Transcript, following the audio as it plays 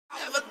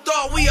Never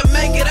thought we'd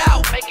make it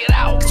out.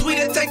 Cause we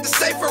didn't take the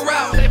safer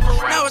route.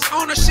 Now it's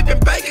ownership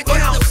and bank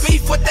accounts. What's the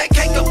beef, what that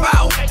cake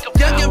about?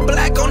 Young and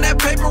black on that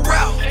paper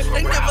route.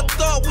 They never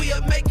thought we'd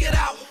make it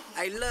out.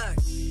 Hey, look.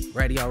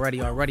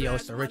 Radio.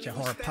 It's the Rich and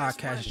Hard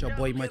Podcast. It's your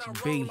boy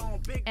Munchie B.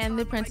 And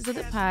the Princess of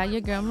the Pie,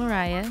 your girl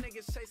Mariah.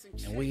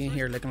 And we in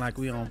here looking like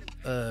we on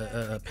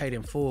Paid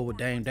in Full with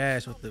Dame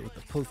Dash with the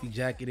poofy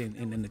jacket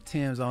and the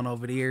Timbs on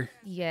over there.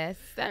 Yes,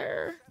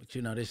 sir. But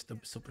you know, this is the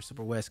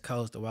super West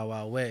Coast, the Wild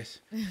Wild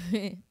West.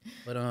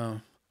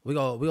 But we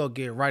gonna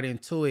get right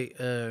into it.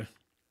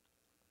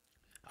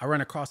 I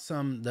ran across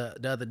some the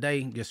other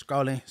day, just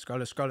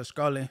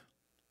scrolling.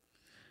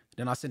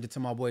 Then I sent it to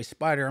my boy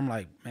Spider. I'm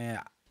like, man,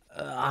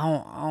 I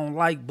don't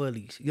like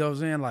bullies. You know what I'm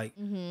saying? Like,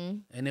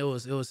 and it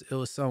was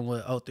something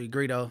with 03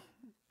 Greedo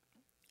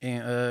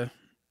and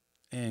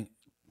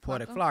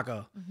Poetik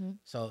Flakko.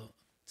 So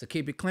to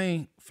keep it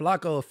clean,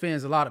 Flakko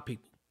offends a lot of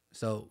people.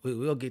 So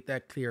we'll get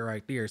that clear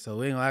right there. So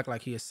we ain't gonna act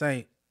like he a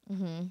saint.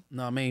 Know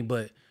what I mean?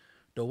 But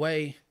the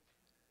way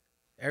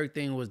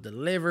everything was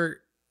delivered,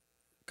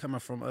 coming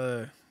from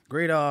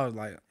Greedo, I was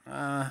like,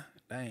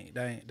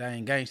 they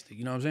ain't gangster.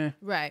 You know what I'm saying?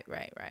 Right.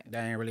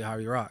 That ain't really how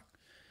we rock.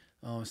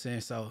 You know what I'm saying?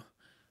 So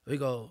we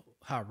go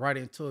hop right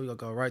into it. We gonna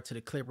go right to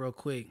the clip real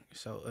quick.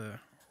 So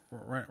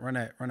run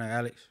that,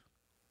 Alex.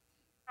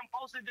 I'm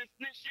posted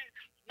this shit.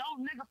 No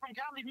nigga from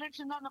Cali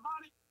mentioned nothing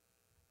about it.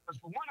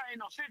 Cause for one, I ain't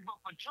no shit, but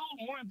for two,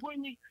 more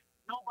importantly,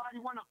 nobody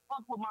wanna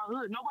fuck with my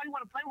hood. Nobody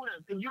wanna play with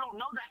us. And you don't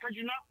know that because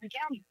you're not from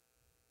Cali.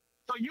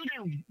 So you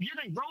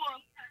didn't grow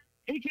up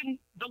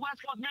thinking the West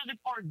Coast music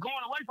or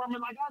going away from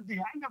it like I did.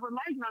 I never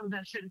liked none of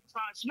that shit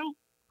besides Snoop.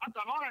 I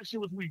thought all that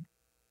shit was weak.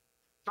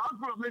 So I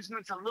grew up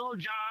listening to Lil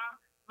Jon,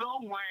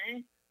 Lil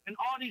Wayne, and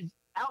all these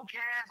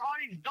Outkast, all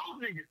these dope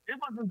niggas. It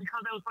wasn't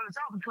because they was from the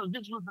South, because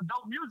this was the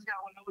dope music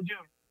out when I was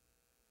young.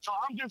 So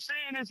I'm just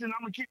saying this, and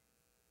I'm gonna keep.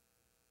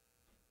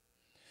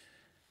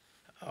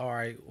 All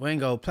right, we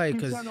ain't gonna play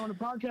because on the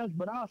podcast,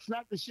 but I'll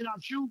slap the shit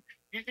out you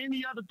and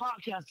any other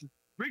podcaster.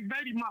 Brick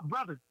Baby, my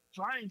brother,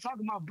 so I ain't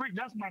talking about Brick.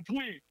 That's my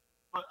twin.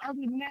 But other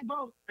than that,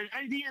 bro, and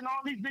AD and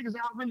all these niggas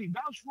that I really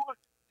vouch for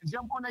and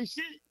jump on their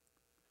shit.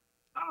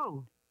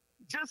 Oh.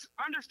 Just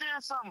understand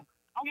something.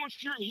 I want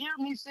you to hear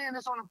me saying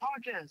this on the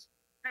podcast.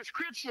 This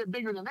crib shit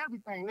bigger than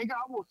everything, nigga.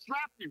 I will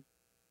slap you.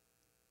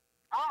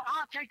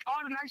 I'll take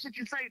all the nice shit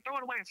you say,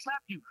 throw it away, and slap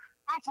you.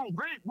 I'm from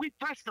Great. We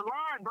pressed the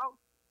line, bro.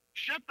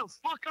 Shut the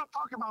fuck up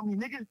talking about me,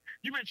 nigga.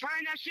 You been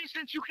trying that shit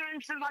since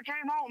I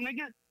came home,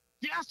 nigga.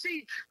 Yeah, I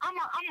see. I'm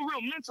a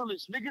real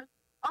mentalist, nigga.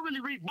 I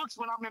really read books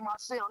when I'm in my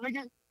cell,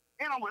 nigga.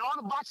 And I'm with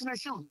all the boxing and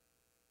shooting.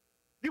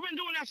 You been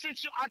doing that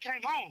since I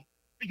came home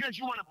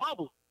because you want a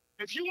bubble.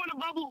 If you want a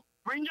bubble,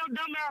 bring your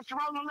dumb ass to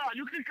Rolling Loud.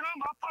 You can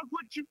come, I'll fuck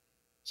with you.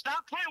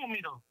 Stop playing with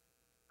me, though.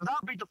 Because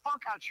I'll beat the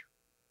fuck out you.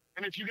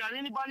 And if you got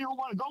anybody who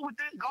want to go with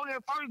it, go there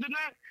further than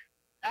that,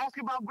 ask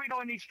about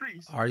Greedo in these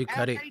streets. Are you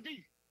cut it?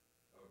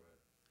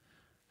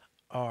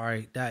 All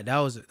right, that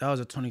was a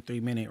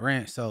 23-minute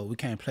rant, so we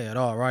can't play it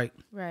all, right?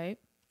 Right.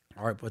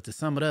 All right, but to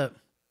sum it up,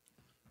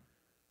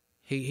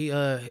 he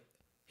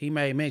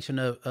made mention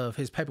of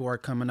his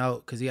paperwork coming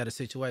out because he had a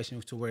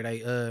situation to where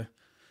they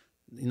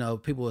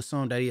people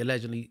assume that he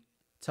allegedly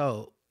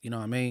told, you know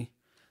what I mean?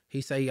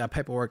 He say he got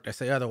paperwork that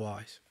say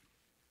otherwise.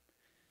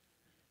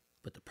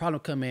 But the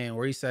problem come in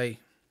where he say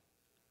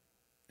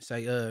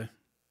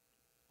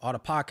all the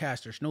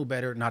podcasters knew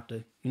better not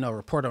to,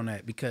 report on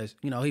that because,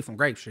 he from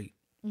Grape Street.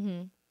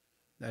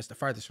 That's the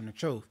furthest from the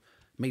truth.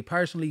 Me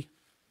personally,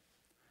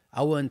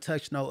 I wouldn't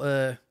touch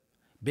no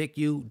Big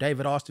U,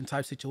 David Austin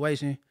type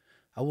situation.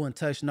 I wouldn't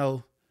touch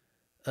no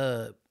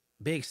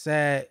Big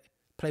Sad,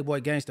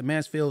 Playboy Gangsta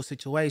Mansfield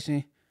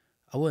situation.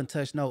 I wouldn't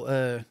touch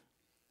no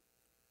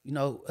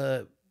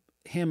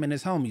him and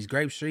his homies,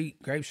 Grape Street,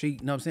 you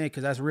know what I'm saying?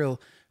 Because that's real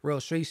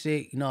street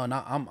shit, and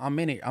I'm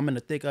in it. I'm in the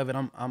thick of it.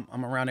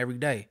 I'm around every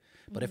day.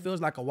 But it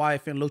feels like a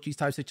YFN Lucci's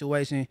type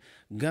situation,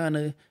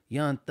 Gunna,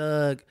 Young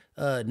Thug,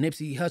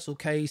 Nipsey Hussle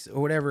case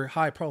or whatever,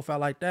 high profile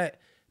like that.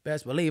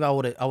 Best believe I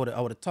would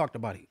have talked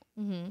about it.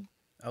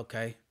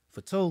 Okay.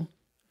 For two,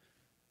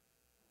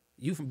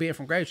 you from being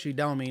from Grape Street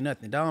don't mean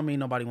nothing. That don't mean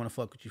nobody want to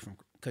fuck with you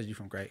because you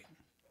from Grape.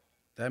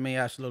 That mean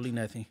absolutely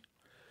nothing.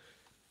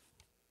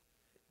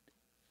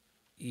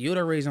 You're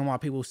the reason why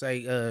people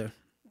say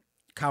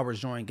cowards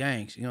join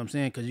gangs. You know what I'm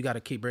saying? Because you got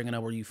to keep bringing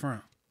up where you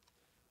from.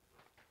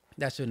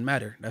 That shouldn't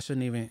matter. That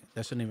shouldn't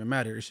even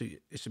matter. It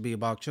should be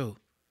about you.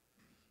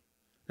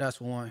 That's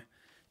one.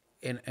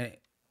 And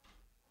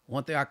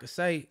one thing I could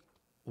say,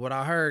 what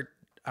I heard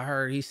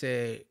he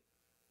said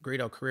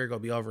Greedo career gonna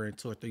be over in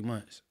 2 or 3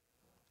 months.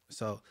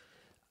 So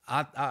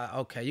I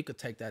okay, you could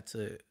take that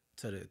to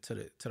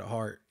the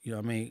heart. You know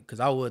what I mean? Because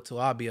I would too.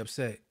 I'd be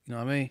upset. You know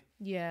what I mean?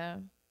 Yeah.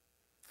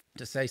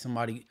 To say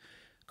somebody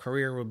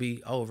career will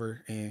be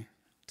over in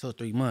 2 or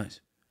 3 months.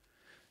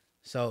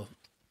 So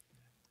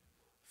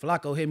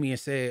Flakko hit me and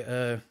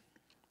said,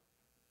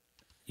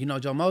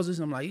 Joe Moses?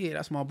 I'm like, yeah,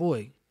 that's my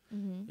boy.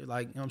 He's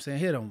like, you know what I'm saying?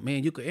 Hit him.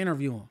 Man, you could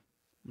interview him.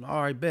 I'm like,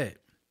 all right, bet.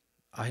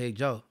 I hit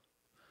Joe.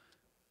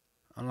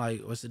 I'm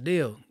like, what's the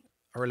deal?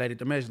 I related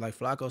the message like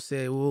Flakko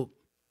said, whoop.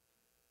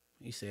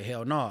 He said,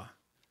 hell no. Nah.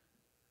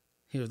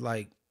 He was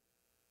like,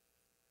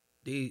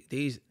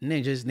 these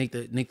ninjas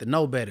need to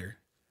know better.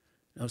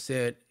 You know what I'm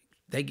saying?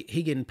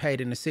 He getting paid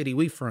in the city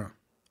we from.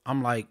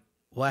 I'm like,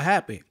 what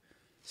happened?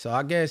 So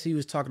I guess he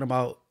was talking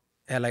about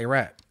LA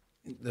rap,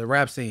 the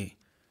rap scene.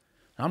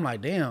 I'm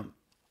like, damn.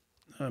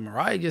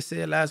 Mariah just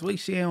said last week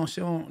she don't,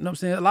 you know what I'm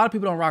saying? A lot of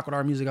people don't rock with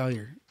our music out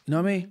here. You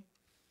know what I mean?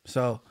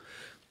 So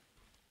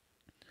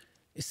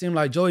it seemed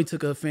like Joey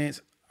took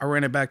offense. I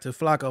ran it back to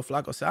Flakko.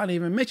 Flakko said, I didn't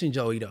even mention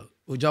Joey though,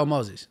 with Joe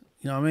Moses.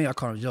 You know what I mean? I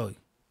call him Joey.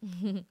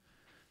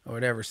 Or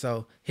whatever.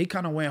 So he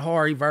kind of went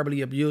hard. He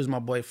verbally abused my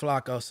boy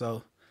Flakko.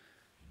 So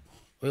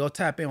we gonna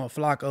tap in with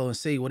Flakko and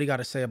see what he got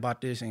to say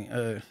about this and, you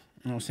know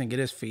what I'm saying, get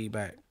his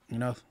feedback, you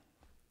know?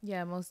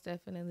 Yeah, most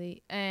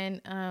definitely.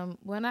 And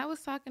when I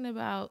was talking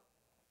about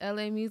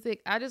LA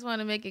music, I just want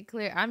to make it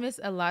clear, I miss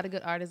a lot of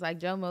good artists. Like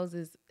Joe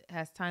Moses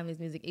has timeless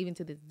music even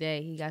to this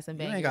day. He got some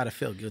bangers. You ain't got to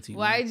feel guilty.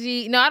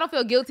 YG, no, I don't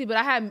feel guilty, but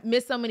I have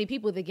missed so many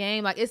people the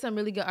game. Like, it's some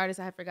really good artists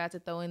I forgot to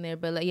throw in there.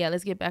 But like, yeah,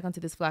 let's get back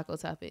onto this Flakko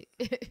topic.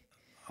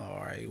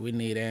 All right, we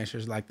need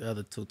answers like the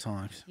other 2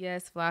 times.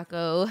 Yes,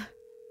 Flakko.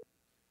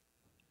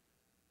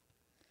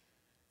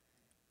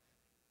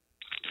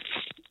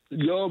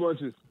 Yo,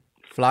 Munchies.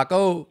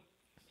 Flakko.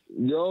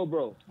 Yo,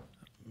 bro.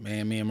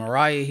 Man, me and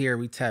Mariah here.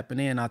 We tapping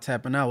in, not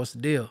tapping out. What's the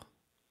deal?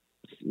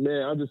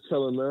 Man, I'm just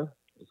chilling, man.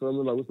 So I'm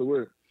like, what's the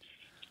word?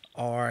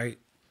 All right.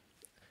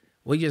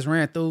 We just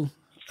ran through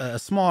a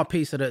small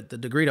piece of the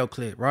Greedo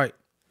clip, right?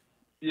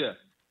 Yeah.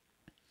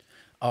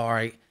 All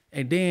right.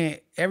 And then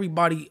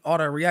everybody, all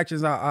the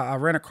reactions I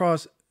ran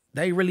across,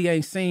 they really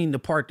ain't seen the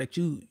part that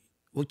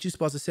what you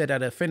supposed to say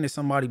that offended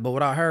somebody. But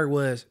what I heard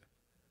was,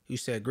 you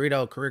said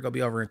Greedo career gonna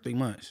be over in 3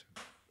 months.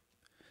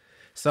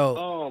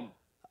 So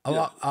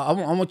yeah. I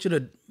want you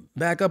to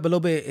back up a little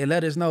bit and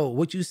let us know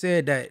what you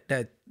said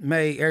that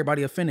made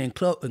everybody offended,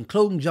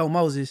 including Joe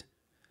Moses.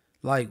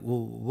 Like,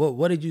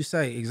 what did you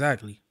say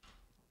exactly?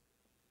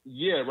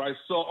 Yeah, right.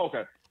 So,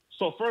 okay.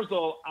 So first of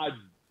all, I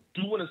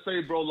do want to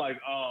say, bro, like,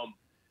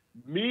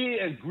 me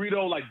and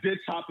Greedo, like, did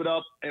chop it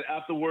up. And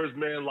afterwards,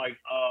 man, like,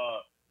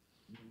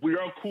 we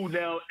are cool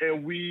now.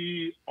 And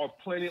we are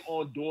planning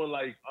on doing,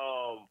 like,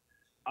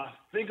 I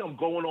think I'm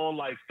going on,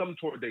 like, some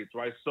tour dates,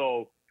 right?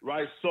 So,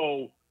 right.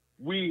 So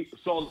we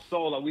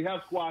like, we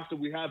have Squash and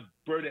we have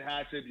Bird and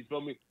Hatchet. You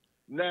feel me?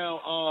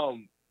 Now,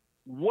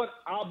 what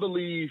I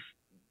believe,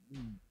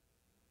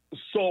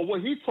 so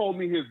what he told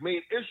me his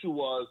main issue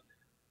was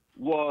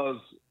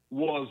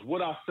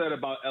what I said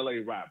about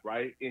LA rap,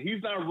 right? And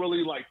he's not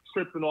really like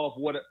tripping off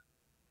what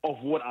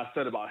I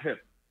said about him.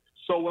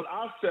 So what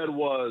I said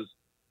was,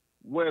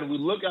 when we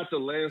look at the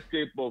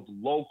landscape of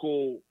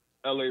local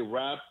LA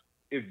rap,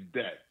 it's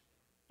dead.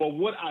 But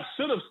what I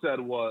should have said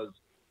was,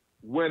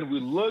 when we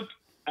look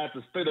at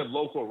the state of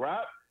local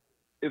rap,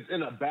 it's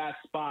in a bad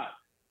spot.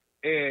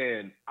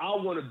 And I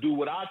want to do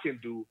what I can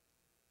do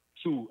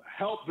to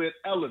help it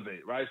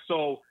elevate, right?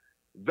 So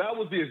that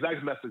was the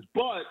exact message.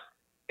 But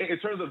in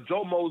terms of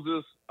Joe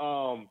Moses,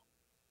 I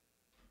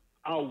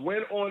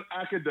went on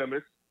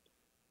Academics,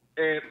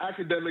 and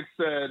Academics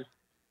said,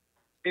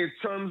 in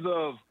terms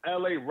of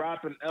LA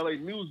rap and LA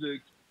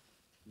music,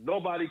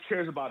 nobody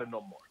cares about it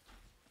no more.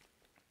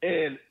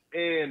 And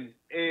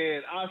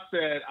I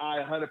said I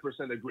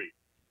 100% agree.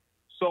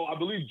 So I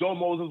believe Joe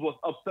Moses was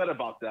upset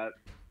about that.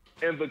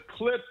 And the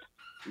clip,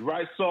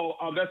 right, so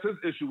that's his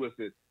issue with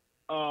it.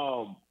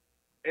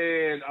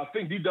 And I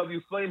think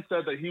DW Flame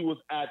said that he was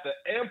at the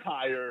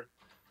Empire,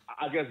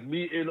 I guess,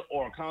 meeting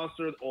or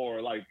concert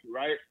or like,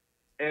 right?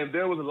 And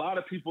there was a lot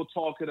of people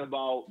talking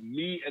about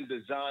me and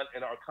Dejan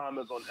and our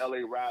comments on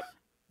LA rap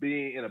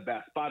being in a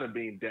bad spot and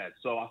being dead.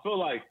 So I feel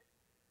like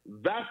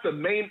that's the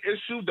main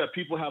issue that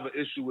people have an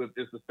issue with,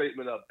 is the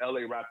statement of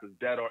LA rap is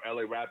dead or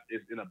LA rap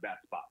is in a bad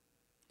spot.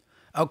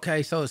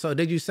 Okay, so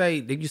did you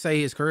say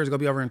his career is gonna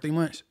be over in 3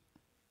 months?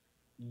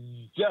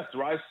 Yes,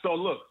 right. So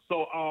look,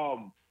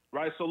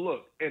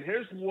 and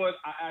here's what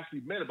I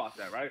actually meant about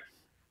that, right?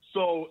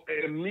 So,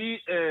 and me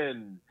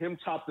and him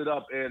chopped it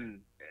up,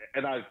 and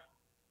I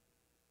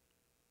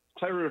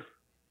clarified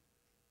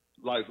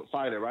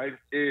it, right?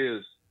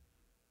 Is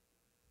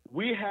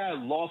we had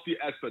lofty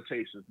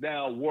expectations.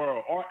 Now,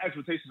 were our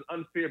expectations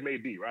unfair?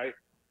 Maybe, right?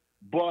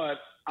 But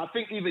I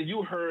think even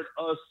you heard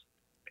us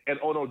and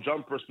Ono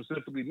Jumper,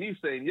 specifically me,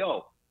 saying,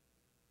 yo,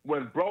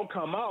 when bro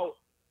come out,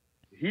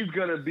 he's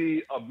going to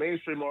be a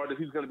mainstream artist.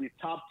 He's going to be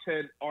top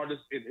 10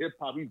 artist in hip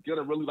hop. He's going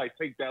to really like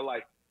take that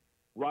like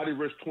Roddy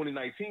Ricch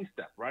 2019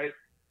 step, right?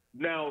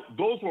 Now,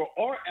 those were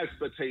our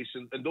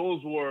expectations, and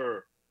those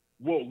were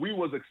what we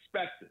was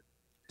expecting.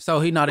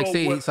 So he's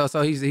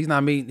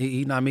not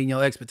meeting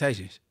your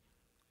expectations.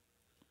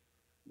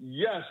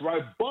 Yes,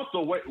 right. But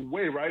though,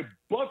 wait, right?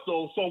 But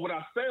though, so when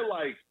I say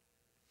like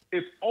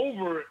it's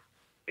over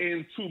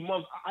in 2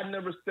 months, I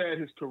never said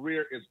his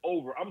career is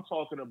over. I'm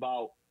talking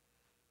about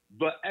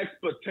the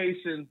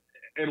expectations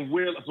and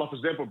where, for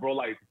example, bro,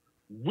 like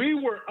we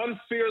were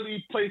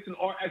unfairly placing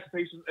our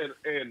expectations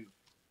and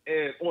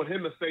on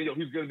him and saying, yo,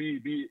 he's gonna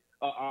be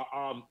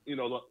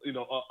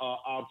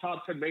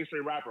top 10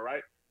 mainstream rapper,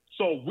 right?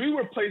 So we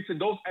were placing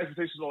those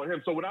expectations on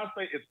him. So when I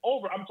say it's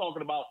over, I'm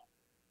talking about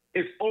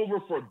it's over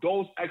for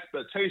those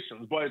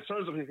expectations. But in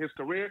terms of his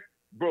career,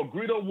 bro,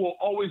 Greedo will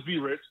always be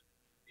rich.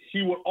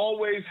 He will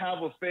always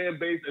have a fan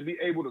base and be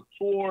able to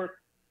tour,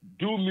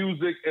 do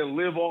music, and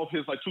live off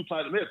his like 2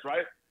 platinum hits,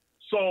 right?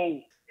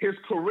 So his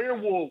career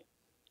will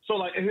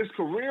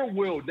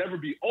never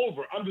be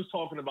over. I'm just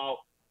talking about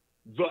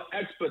the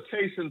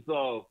expectations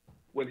of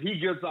when he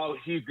gets out,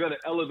 he's gonna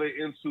elevate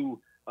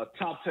into a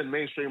top 10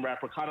 mainstream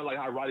rapper, kind of like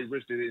how Roddy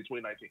Ricch did it in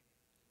 2019.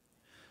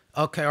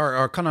 Okay,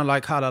 or kind of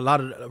like how a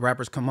lot of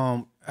rappers come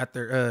on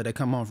after they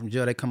come home from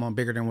jail, they come on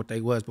bigger than what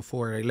they was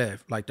before they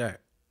left, like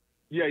that.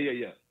 Yeah.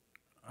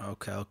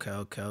 Okay.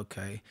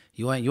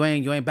 You ain't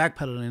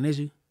backpedaling, is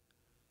you?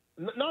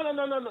 No,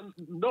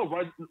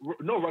 right?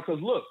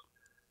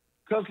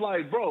 Cause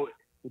like, bro,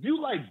 if you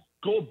like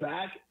go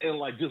back and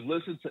like just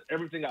listen to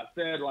everything I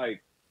said,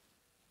 like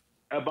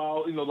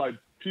about like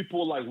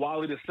people like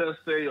Wally the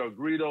Sensei or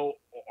Greedo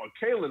or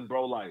Kalen,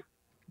 bro,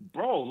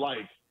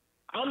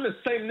 I'm the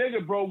same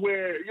nigga, bro,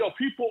 where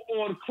people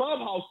on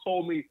Clubhouse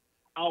told me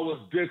I was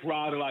dick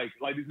riding like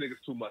these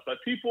niggas too much. Like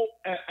people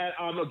at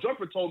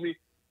Jumper told me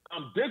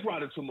I'm dick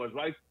riding too much,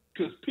 right?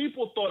 Because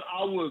people thought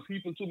I was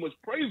heaping too much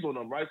praise on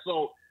them, right?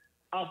 So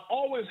I've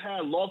always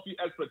had lofty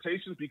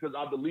expectations because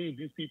I believe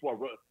these people are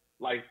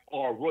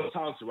real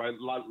talented, right?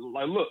 Like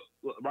look,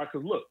 right?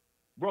 Because look,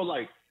 bro,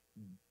 like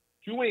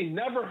you ain't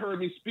never heard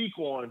me speak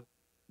on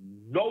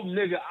no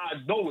nigga I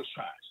know is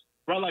trash,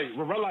 right?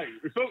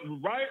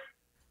 Right?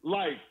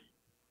 Like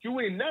you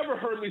ain't never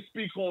heard me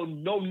speak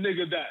on no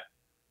nigga that,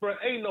 bro,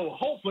 ain't no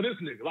hope for this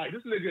nigga. Like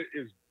this nigga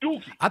is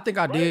dookie. I think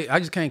I did. I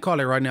just can't call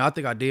it right now. I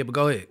think I did, but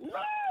go ahead.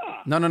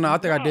 No. I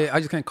think I did. I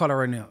just can't call it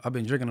right now. I've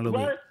been drinking a little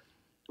bit.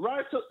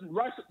 Right.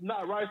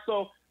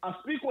 So I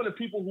speak on the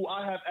people who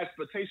I have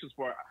expectations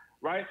for,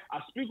 right?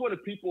 I speak on the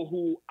people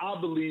who I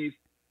believe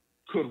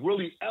could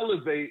really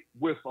elevate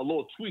with a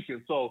little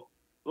tweaking. So,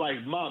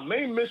 like, my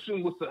main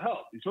mission was to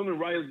help. You feel me,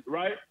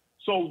 right?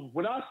 So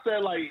when I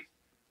said, like,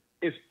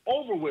 it's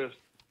over with,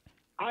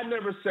 I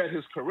never said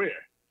his career.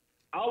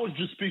 I was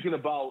just speaking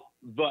about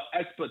the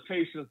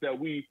expectations that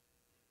we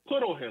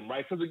put on him,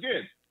 right? Because,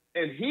 again,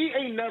 and he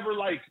ain't never,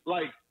 like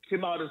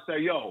came out and say,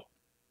 yo,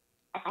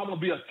 I'm gonna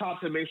be a top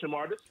 10 mainstream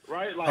artist,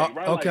 right?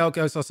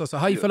 Okay. So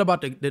how you feel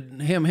about him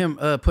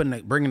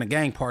bringing the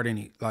gang part in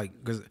it? Like,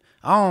 because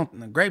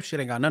the grape shit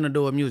ain't got nothing to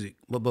do with music.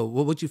 But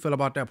what you feel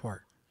about that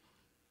part?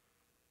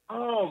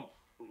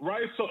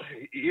 Right. So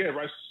yeah,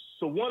 right.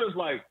 So one is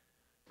like,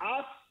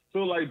 I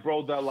feel like,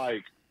 bro,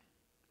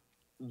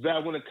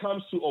 that when it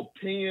comes to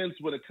opinions,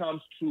 when it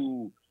comes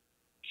to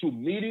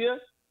media,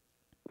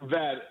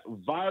 that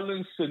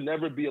violence should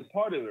never be a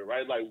part of it,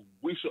 right? Like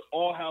we should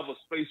all have a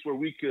space where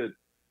we could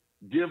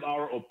give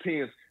our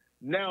opinions.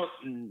 Now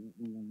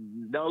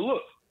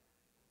look,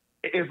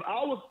 if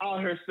I was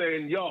out here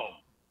saying, yo,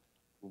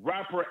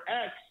 rapper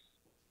X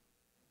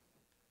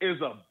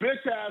is a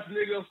bitch ass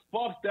nigga,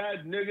 fuck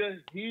that nigga,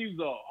 he's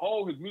a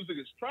hoe, his music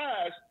is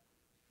trash,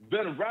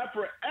 then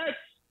rapper X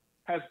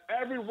has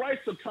every right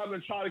to come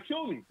and try to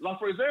kill me. Like,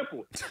 for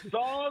example,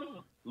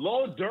 Thug,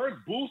 Lil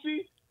Durk,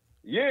 Boosie,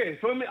 yeah,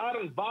 feel me? I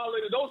done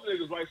violated those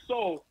niggas, right?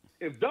 So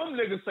if dumb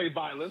niggas say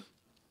violence,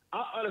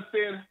 I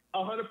understand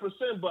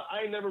 100%, but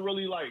I ain't never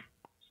really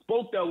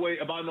spoke that way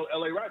about no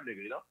LA rap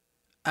nigga, you know?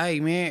 Hey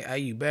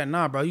man, you better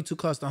not, bro. You too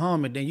close to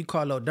home, and then you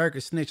call Lil Durk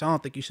a snitch. I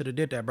don't think you should have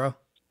did that, bro.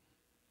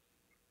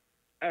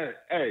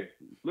 Hey,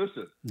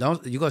 listen.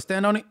 You gonna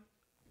stand on it?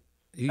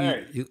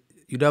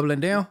 You doubling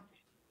down?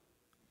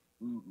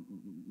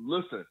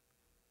 Listen,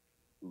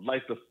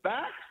 like the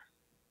facts,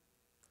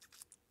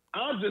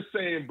 I'm just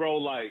saying,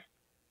 bro,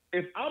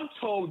 if I'm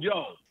told,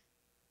 yo,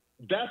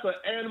 that's an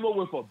animal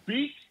with a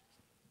beak,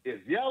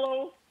 it's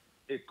yellow,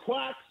 it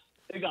quacks,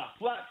 it got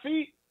flat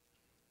feet,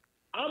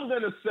 I'm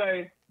going to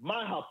say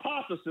my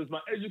hypothesis,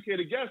 my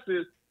educated guess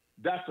is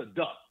that's a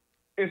duck.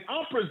 If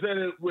I'm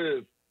presented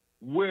with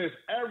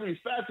every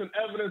fact and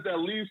evidence that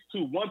leads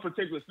to one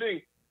particular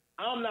thing,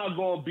 I'm not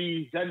going to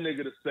be that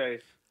nigga to say,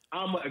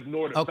 I'm going to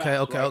ignore the facts.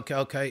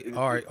 Okay.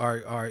 All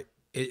right.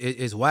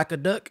 Is Whack a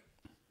duck?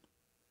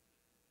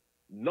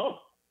 No.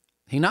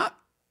 He not?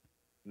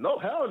 No,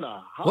 hell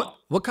nah. How?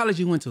 What college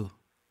you went to?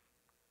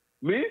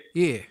 Me?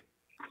 Yeah.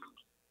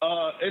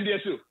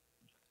 NDSU.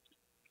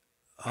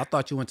 I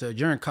thought you went to a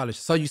junior college.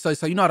 So you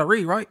know how to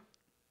read, right?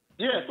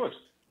 Yeah, of course.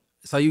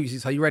 So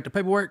you write the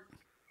paperwork?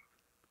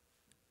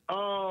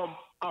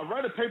 I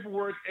read the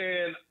paperwork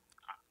and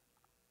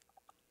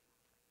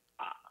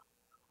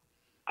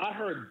I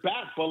heard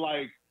back, but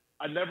I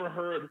never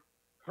heard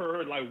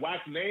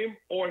Wack's name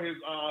or his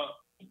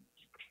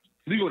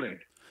legal name.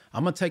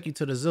 I'm gonna take you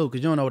to the zoo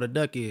because you don't know what a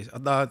duck is.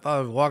 I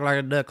thought walk like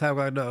a duck, clap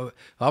like a duck.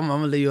 I'm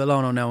gonna leave you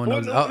alone on that one.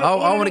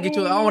 I want to get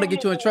you. I want to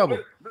get you in trouble.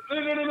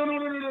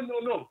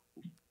 No.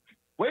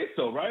 Wait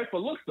though, right?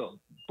 But look though.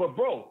 But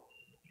bro,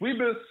 we've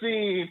been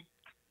seeing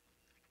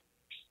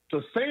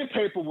the same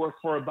paperwork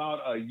for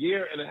about a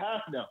year and a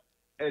half now,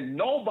 and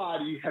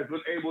nobody has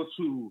been able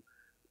to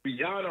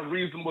beyond a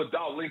reasonable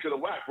doubt link to the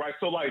whack, right?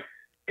 So like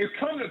it's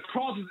coming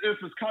across as if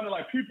it's kind of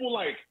like people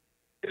like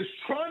is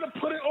trying to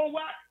put it on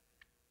whack,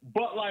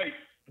 but like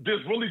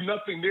there's really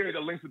nothing there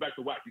that links it back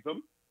to whack. You feel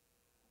me?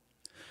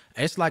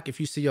 It's like if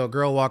you see your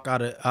girl walk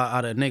out of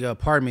a nigga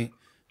apartment,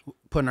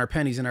 putting her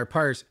panties in her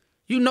purse,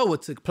 you know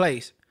what took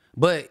place,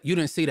 but you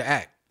didn't see the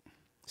act.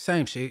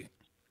 Same shit.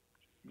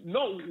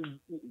 No,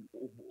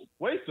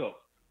 wait though,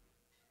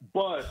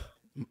 but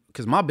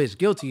cause my bitch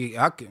guilty.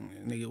 I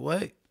can nigga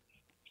what?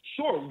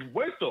 Sure,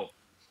 wait though,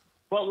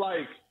 but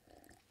like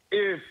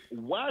if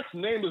Wack's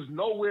name is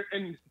nowhere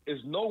in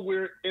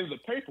the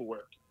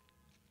paperwork,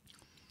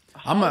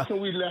 how can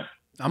we let?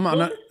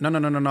 No.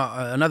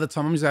 Another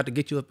time, I'm just got to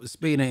get you up to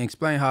speed and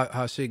explain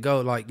how shit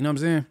go. Like, you know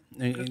what I'm saying?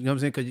 And, you know what I'm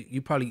saying? Because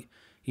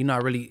you're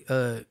not really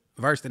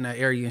versed in that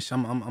area, and so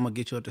I'm gonna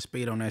get you up to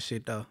speed on that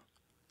shit though.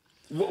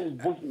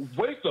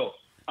 Wait though,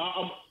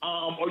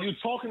 are you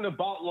talking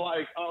about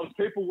like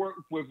paperwork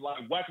with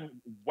like whacking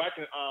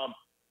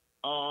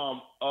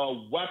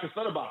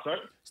Stutterbox, right?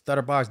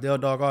 Stutterbox, Del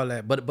Dog, all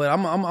that. But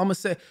I'm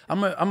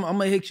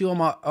gonna hit you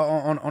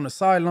on the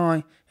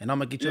sideline, and I'm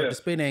gonna get you up to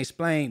speed and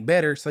explain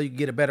better so you can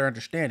get a better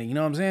understanding. You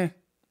know what I'm saying?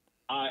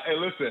 Hey,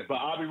 listen, but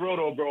I'll be real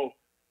though, bro.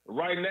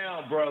 Right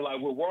now, bro, like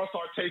with World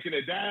Star taking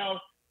it down,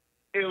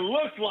 it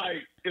looks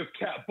like it's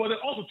capped. But it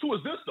also too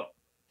is this though.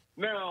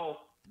 Now,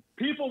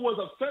 people was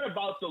upset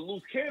about the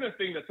loose cannon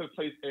thing that took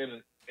place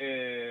in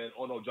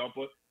On No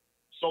Jumper.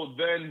 So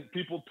then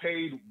people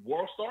paid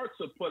World Star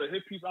to put a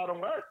hit piece out on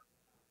her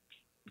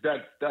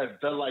that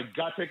like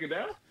got taken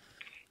down.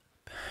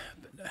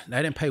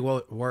 They didn't pay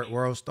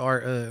World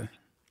Star.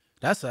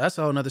 That's a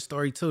whole nother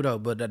story too though.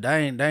 But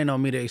they ain't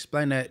on me to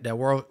explain that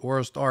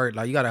World Star.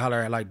 Like you gotta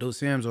holler at like Deuce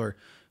Sims or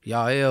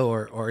Yael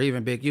or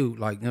even Big U.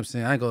 Like you know what I'm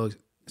saying, I ain't gonna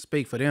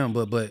speak for them,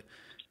 but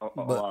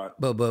no,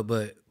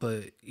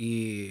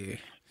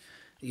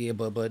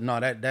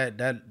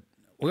 that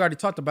we already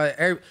talked about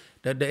it.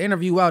 The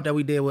interview out that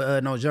we did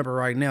with No Jumper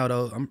right now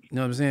though. You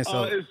know what I'm saying?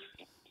 So it's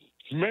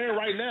premiering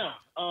right now.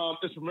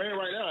 It's premiering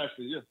right now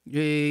actually.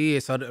 Yeah.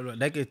 So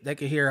they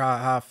could hear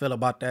how I feel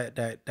about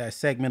that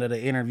segment of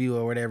the interview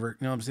or whatever.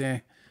 You know what I'm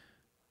saying?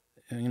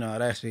 And you know how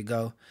that shit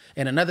go.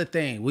 And another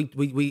thing,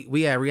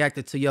 we had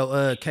reacted to your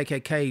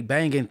KKK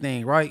banging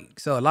thing, right?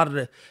 So a lot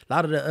of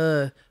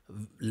the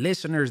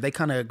listeners, they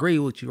kind of agree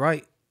with you,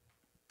 right?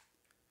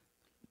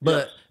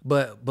 But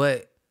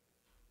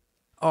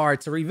all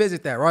right, to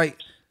revisit that, right?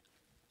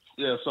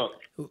 Yeah, so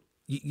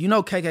you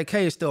know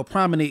KKK is still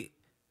prominent,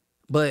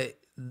 but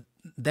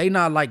they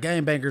not like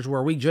gangbangers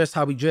where we dress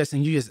how we dress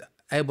and you just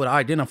able to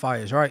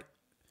identify us, right?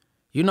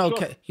 You know,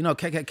 sure.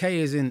 KKK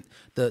is in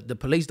the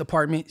police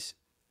departments,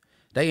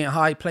 they in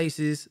high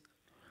places,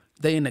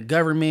 they in the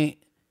government,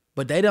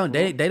 but they don't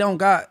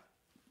got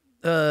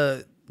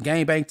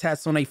gangbang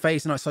tats on their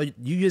face, and so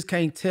you just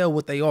can't tell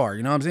what they are.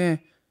 You know what I'm saying?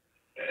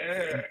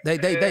 They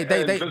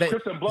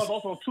Crips and Bloods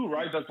also too,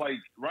 right? That's like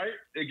right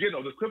again.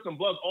 The Crips and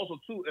Bloods also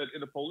too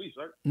in the police,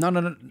 right?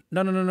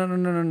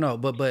 No.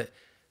 But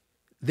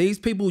these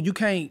people you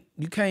can't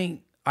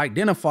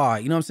identify.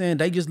 You know what I'm saying?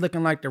 They just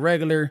looking like the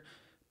regular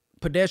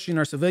pedestrian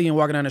or civilian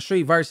walking down the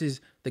street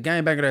versus the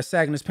gangbanger that's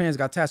sagging his pants,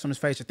 got tats on his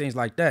face or things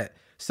like that.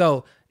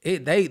 So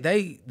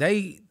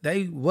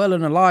they well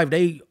and alive.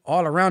 They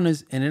all around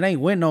us, and it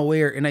ain't went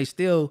nowhere, and they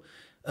still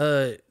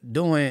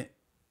doing.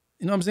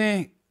 You know what I'm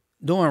saying?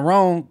 Doing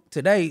wrong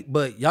today,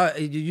 but y'all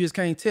you just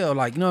can't tell.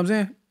 Like, you know what I'm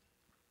saying?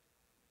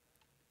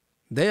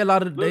 They a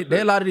lot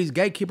of these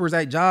gatekeepers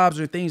at jobs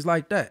or things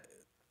like that.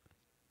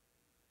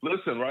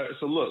 Listen, right?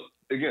 So look,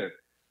 again.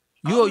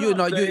 You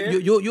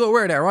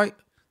aware of that, right?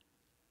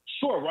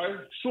 Sure, right?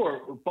 Sure.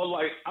 But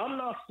like I'm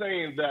not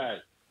saying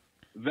that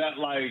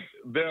like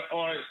there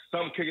aren't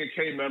some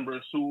KKK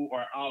members who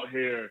are out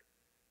here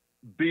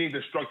being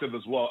destructive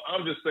as well.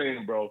 I'm just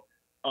saying, bro,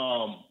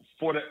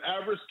 for the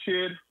average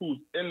kid who's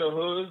in the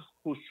hood,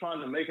 who's trying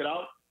to make it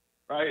out,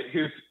 right?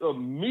 His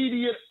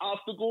immediate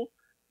obstacle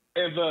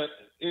and the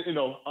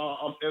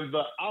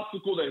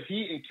obstacle that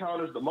he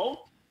encounters the most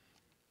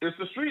is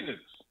the street niggas.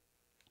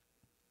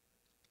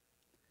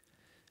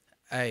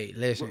 Hey,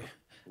 listen.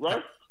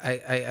 Right?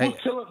 Who's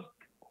killing?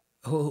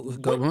 Who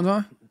go one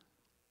time?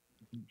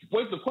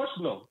 Wait, the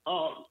question though.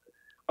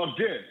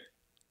 Again,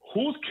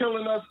 who's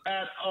killing us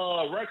at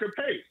record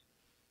pace?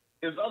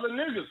 It's other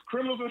niggas,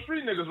 criminals and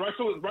street niggas, right?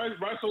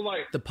 So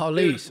like the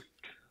police.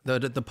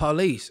 The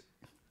police.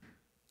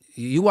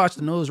 You watch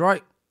the news,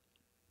 right?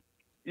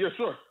 Yeah,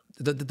 sure.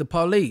 The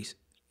police.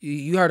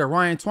 You heard of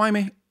Ryan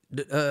Twyman?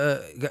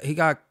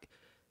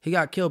 He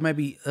got killed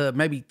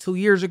maybe 2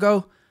 years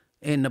ago,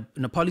 and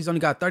the police only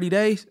got 30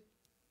 days.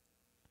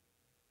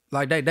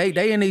 Like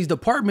they in these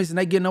departments and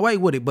they getting away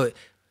with it, but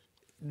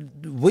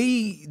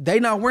they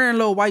not wearing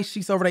little white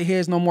sheets over their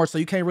heads no more, so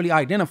you can't really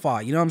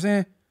identify. You know what I'm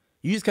saying?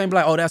 You just can't be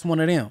like, oh, that's one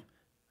of them.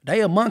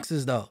 They amongst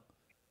us though.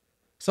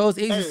 So it's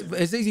easy.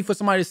 It's easy for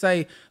somebody to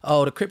say,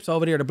 "Oh, the Crips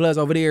over there, the Bloods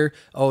over there.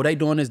 Oh, they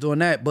doing this, doing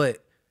that."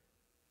 But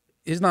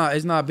it's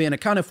not being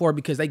accounted for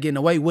because they getting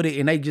away with it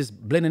and they just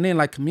blending in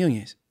like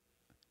communions.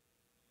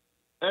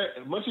 Hey,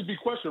 Munchie B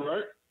question,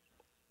 right?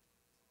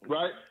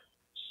 right?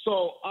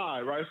 So,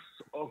 right?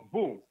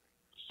 Boom.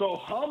 So,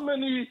 how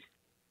many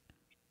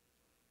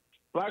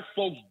black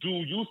folks do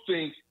you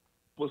think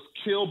was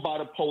killed by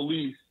the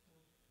police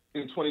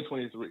in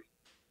 2023?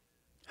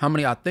 How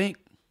many I think?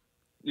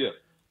 Yeah.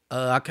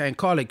 I can't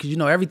call it because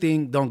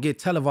everything don't get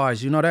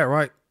televised. You know that,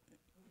 right?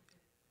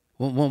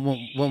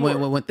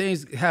 When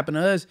things happen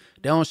to us,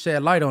 they don't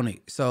shed light on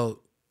it.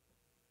 So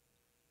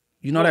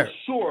you know that.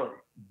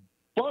 Sure.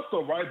 But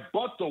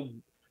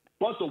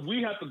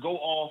we have to go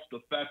off the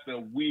fact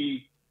that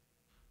we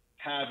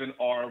have in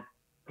our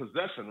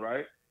possession,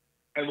 right?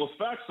 And those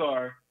facts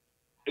are,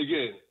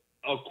 again,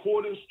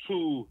 according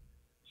to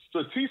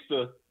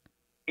Statista,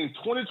 in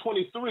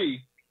 2023,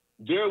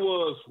 there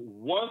was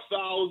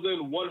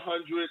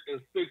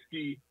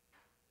 1,160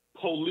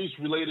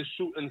 police-related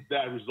shootings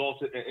that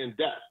resulted in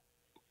death.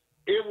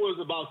 It was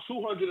about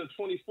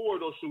 224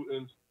 of those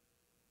shootings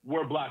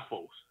were black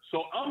folks.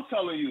 So I'm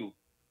telling you,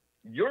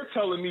 you're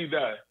telling me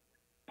that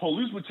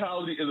police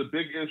brutality is a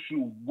big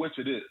issue, which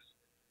it is.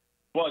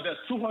 But that's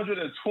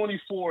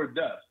 224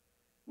 deaths.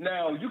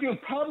 Now, you can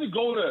probably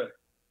go to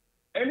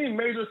any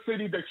major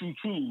city that you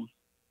choose,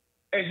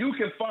 and you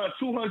can find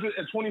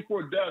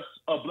 224 deaths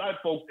of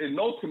black folks in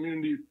those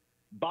communities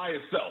by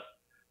itself.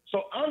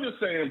 So I'm just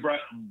saying,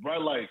 Brett,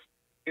 like,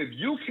 if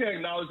you can't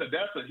acknowledge that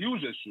that's a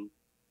huge issue,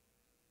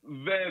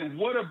 then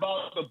what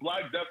about the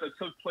black death that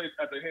took place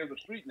at the hands of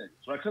street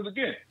niggas, right? Because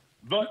again,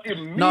 the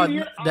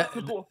immediate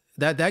obstacle...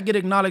 That get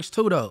acknowledged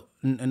too, though,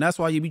 and that's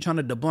why you be trying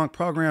to debunk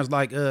programs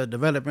like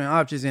developing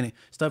options and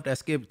stuff that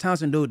Skip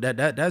Townsend do.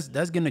 That's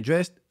getting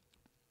addressed.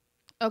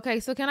 Okay,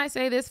 so can I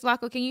say this,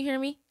 Flakko? Can you hear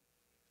me?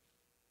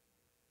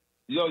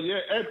 Yo, yeah,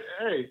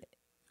 hey.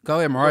 Go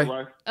ahead,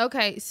 Mariah.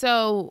 Okay,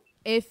 so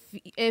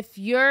if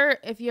your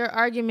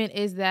argument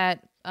is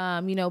that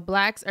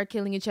blacks are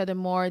killing each other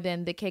more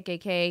than the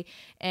KKK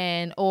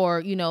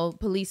or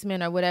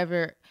policemen or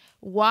whatever,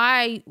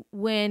 why,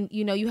 when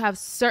you have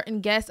certain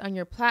guests on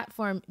your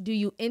platform, do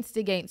you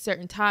instigate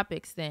certain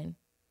topics then?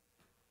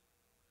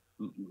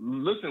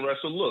 Listen, right?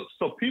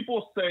 So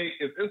people say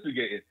it's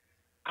instigated.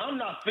 I'm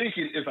not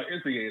thinking it's like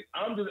instigated.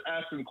 I'm just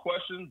asking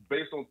questions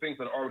based on things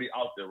that are already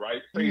out there,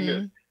 right? Saying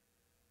this.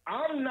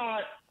 I'm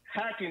not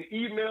hacking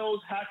emails,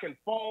 hacking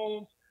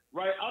phones,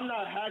 right? I'm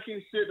not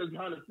hacking shit that's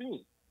behind the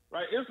scenes,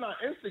 right? It's not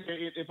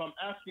instigated if I'm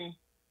asking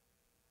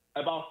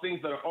about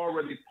things that are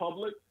already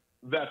public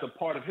that's a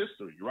part of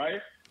history,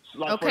 right?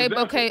 Like, okay,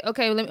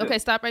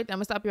 stop right there. I'm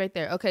gonna stop you right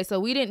there. Okay, so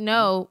we didn't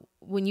know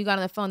when you got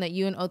on the phone that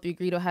you and O3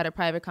 Greedo had a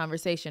private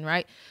conversation,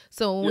 right?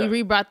 So when we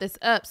re-brought this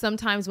up,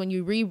 sometimes when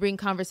you re-bring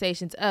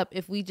conversations up,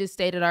 if we just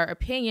stated our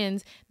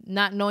opinions,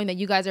 not knowing that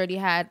you guys already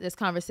had this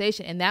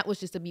conversation, and that was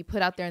just to be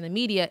put out there in the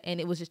media, and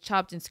it was just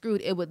chopped and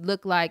screwed, it would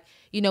look like,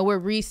 we're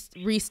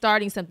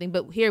restarting something.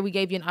 But here we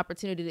gave you an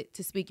opportunity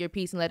to speak your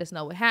piece and let us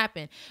know what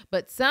happened.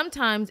 But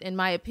sometimes, in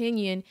my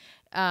opinion,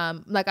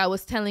 like I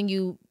was telling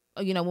you,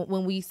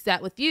 when we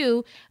sat with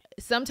you,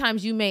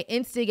 sometimes you may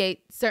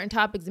instigate certain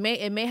topics.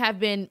 It may have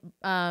been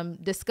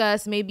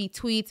discussed, maybe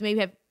tweets,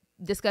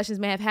 discussions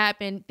may have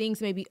happened,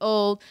 things may be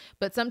old,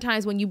 but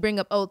sometimes when you bring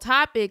up old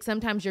topics,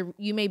 sometimes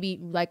you may be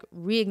like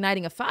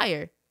reigniting a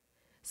fire.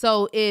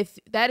 So if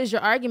that is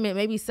your argument,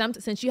 maybe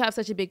since you have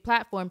such a big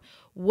platform,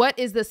 what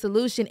is the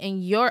solution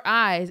in your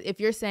eyes if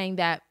you're saying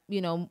that,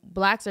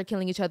 blacks are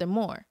killing each other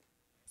more?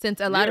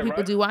 Since a lot of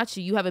people do watch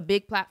you have a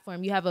big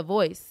platform, you have a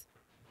voice.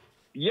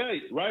 Yeah,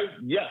 right.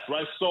 Yes,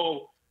 right.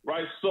 So,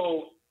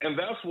 and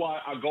that's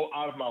why I go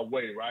out of my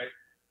way, right,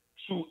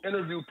 to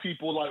interview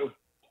people like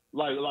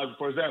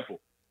for example,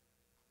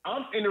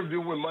 I'm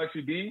interviewing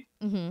Munchie B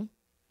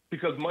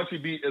because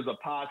Munchie B is a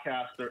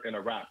podcaster and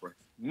a rapper.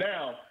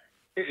 Now,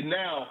 if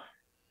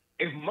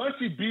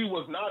Munchie B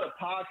was not a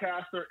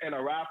podcaster and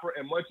a rapper,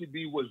 and Munchie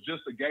B was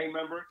just a gang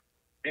member,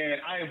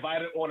 and I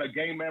invited on a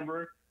gang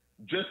member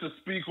just to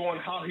speak on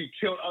how he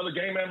killed other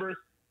gang members,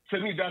 to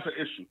me that's an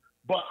issue.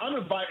 But I'm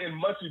inviting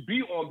Munchie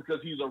B on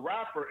because he's a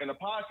rapper and a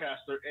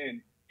podcaster,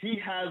 and he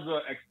has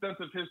an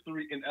extensive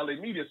history in LA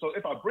media. So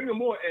if I bring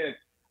him on and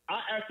I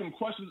ask him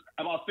questions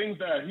about things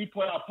that he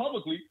put out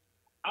publicly,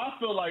 I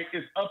feel like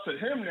it's up to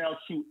him now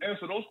to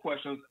answer those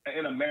questions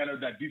in a manner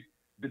that's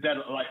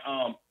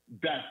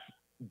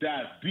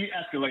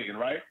de-escalating,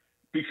 right?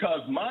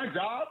 Because my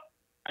job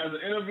as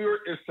an interviewer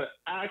is to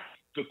ask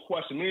the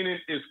question, meaning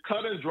it's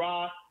cut and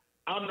dry.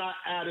 I'm not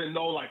adding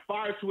no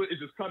fire to it.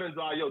 It's just cut and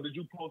dry. Yo, did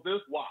you post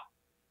this? Why?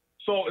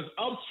 So it's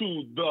up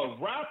to the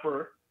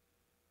rapper,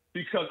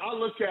 because I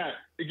look at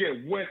because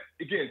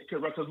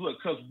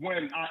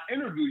when I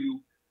interview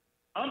you,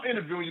 I'm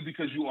interviewing you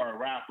because you are a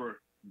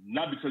rapper,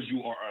 not because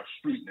you are a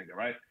street nigga,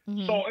 right?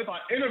 So if I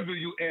interview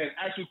you and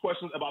ask you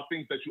questions about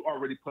things that you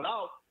already put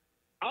out,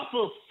 I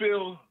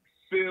feel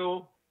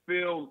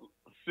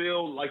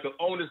like the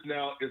onus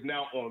now is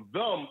on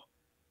them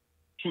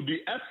to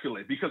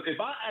de-escalate. Because if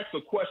I ask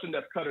a question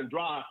that's cut and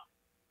dry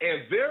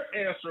and their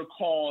answer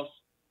caused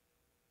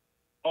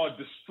a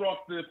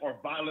destructive or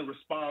violent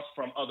response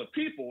from other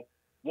people,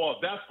 well,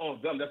 that's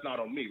on them. That's not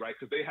on me, right?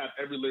 Because they have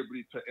every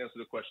liberty to answer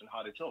the question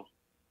how they chose.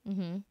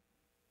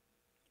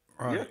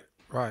 Right.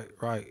 Right.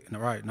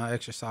 And I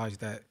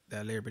exercised that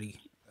liberty.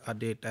 I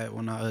did that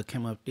when I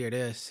came up there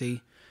to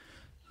SC.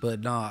 But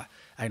nah,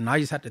 and I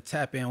just have to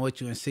tap in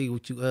with you and see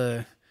what you you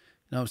know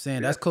what I'm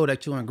saying? Yeah. That's cool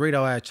that you and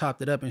Greedo had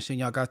chopped it up and shit.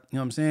 Y'all got, you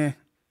know what I'm saying?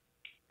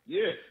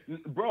 Yeah,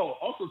 bro.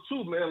 Also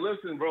too, man.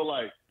 Listen, bro.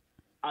 Like,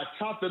 I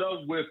chopped it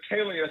up with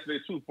Kaylin yesterday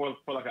too for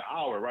like an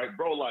hour, right,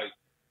 bro? Like,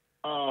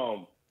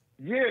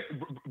 yeah,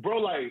 bro.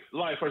 Like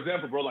for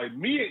example, bro. Like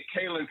me and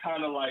Kaylin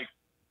kind of like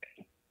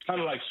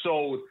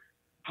showed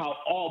how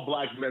all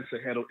black men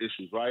should handle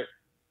issues, right?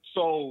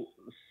 So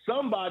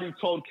somebody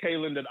told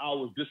Kaylin that I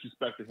was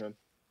disrespecting him.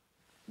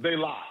 They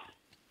lied.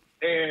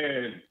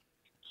 And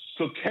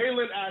so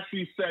Kaylin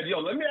actually said, yo,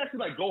 let me actually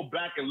like go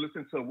back and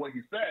listen to what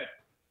he said.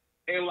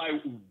 And like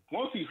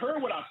once he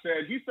heard what I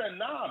said, he said,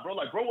 nah, bro,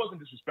 like bro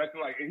wasn't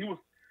disrespecting, like, and he was,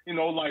 you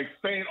know, like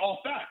saying all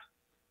facts.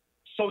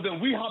 So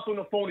then we hopped on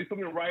the phone,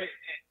 right,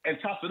 and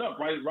chopped it up,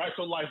 right?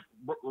 So like,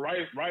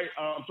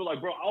 so like,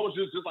 bro, I was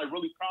just like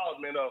really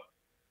proud, man, of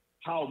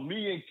how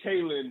me and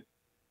Kaylin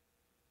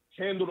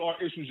handled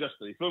our issues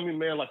yesterday. Feel me,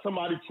 man? Like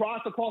somebody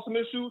tried to cause some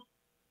issues,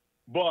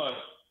 but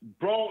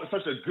bro is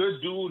such a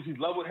good dude. He's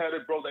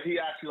level-headed, bro, that he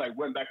actually like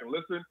went back and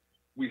listened.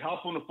 We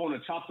hopped on the phone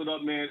and chopped it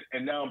up, man,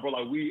 and now, bro,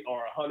 like we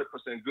are 100%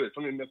 good.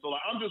 So, I mean, man, so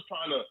like I'm just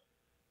trying to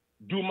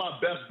do my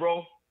best,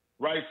 bro,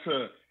 right,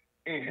 to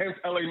enhance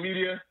LA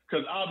media,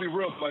 because I'll be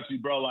real, Munchie,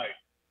 bro, like,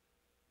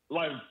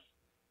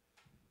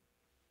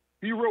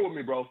 be real with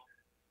me, bro.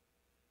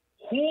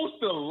 Who's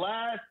the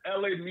last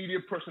LA media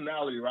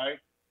personality, right,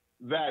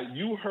 that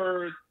you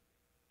heard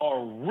a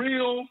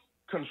real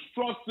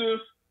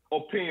constructive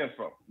opinion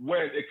from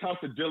when it comes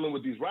to dealing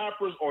with these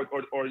rappers or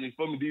you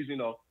feel me, these, you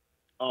know,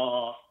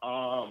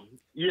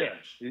 yeah.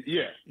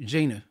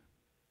 Gina.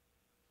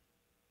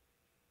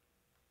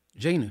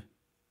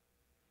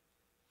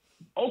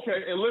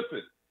 Okay, and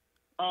listen,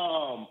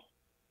 I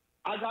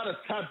gotta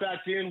tap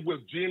back in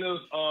with Gina's.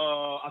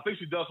 I think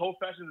she does whole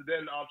fashion, and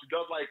then she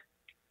does like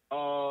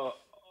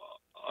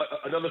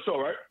another show,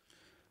 right?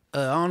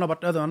 I don't know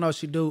about the other. I know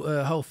she do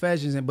whole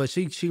fashions, but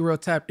she real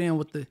tapped in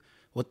with the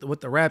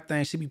rap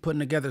thing. She be putting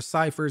together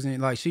ciphers and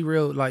like she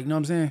real like, you know what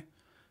I'm saying?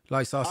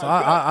 Like so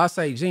I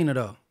say Gina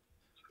though.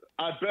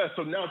 I bet.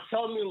 So now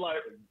tell me,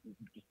 like,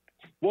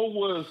 what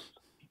was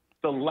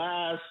the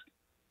last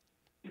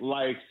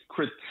like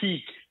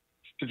critique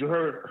that you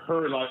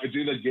heard like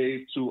Gina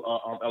gave to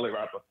LA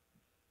rapper?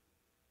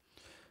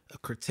 A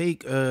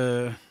critique,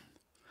 I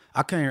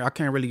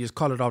can't really just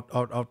call it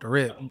off the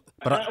rip,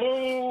 but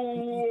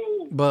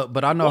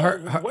but I know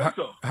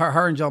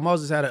her and Joe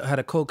Moses had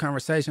a cool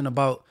conversation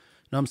about,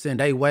 you know what I'm saying,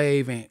 they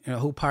wave and, you know,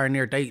 who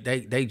pioneered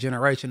they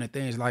generation and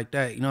things like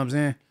that, you know what I'm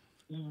saying?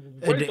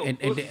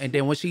 And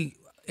then when she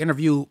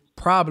interviewed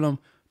Problem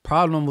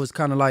was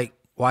kind of like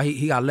why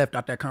he got left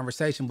out that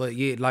conversation, but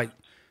yeah, like,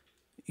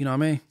 you know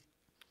what I mean?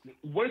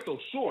 Wait, so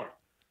sure,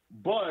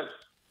 but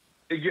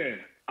again,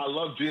 I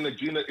love Gina.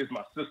 Gina is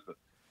my sister.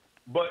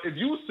 But if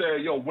you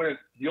say, when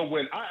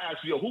I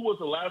asked you, who was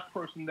the last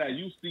person that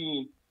you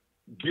seen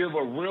give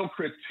a real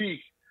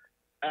critique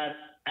at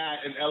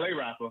an LA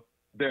rapper,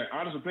 their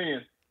honest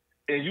opinion,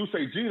 and you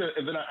say Gina,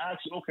 and then I ask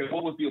you, okay,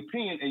 what was the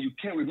opinion, and you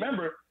can't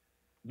remember,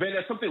 then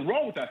there's something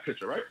wrong with that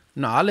picture, right?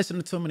 No, I listen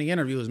to too many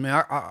interviews,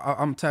 man.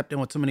 I'm tapped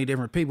in with too many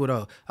different people,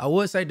 though. I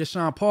would say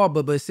Deshaun Paul,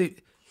 but see,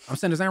 I'm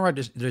saying this ain't right,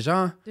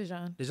 Deshaun,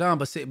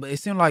 but it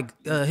seemed like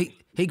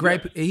he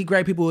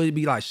great people would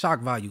be like shock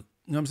value.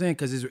 You know what I'm saying?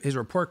 Because his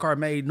report card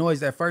made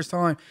noise that first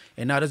time,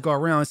 and now this go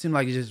around, it seemed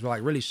like it's just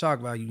like really shock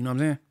value. You know what I'm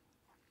saying?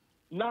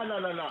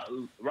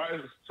 No. Right.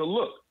 So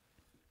look,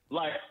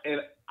 like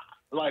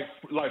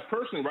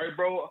personally, right,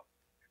 bro?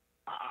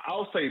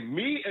 I'll say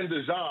me and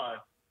Deshaun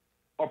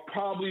are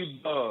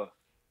probably the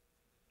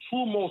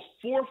two most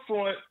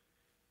forefront,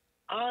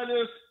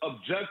 honest,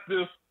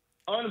 objective,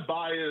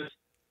 unbiased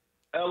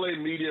LA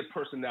media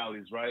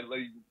personalities, right?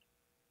 Like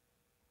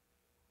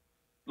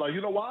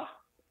you know why?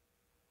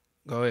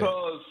 Go ahead.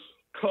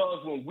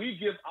 Because when we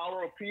give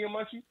our opinion,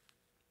 Munchie,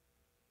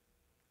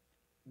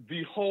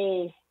 the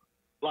whole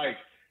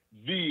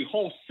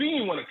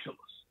scene want to kill us,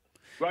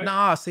 right?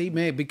 Nah, see,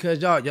 man, because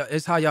y'all,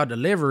 it's how y'all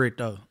deliver it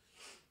though.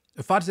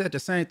 If I said the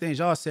same things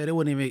y'all said, it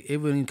wouldn't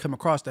even come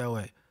across that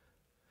way.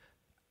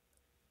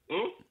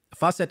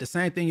 If I said the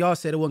same thing y'all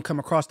said, it wouldn't come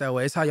across that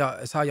way. It's how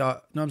y'all, you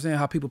know what I'm saying?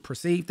 How people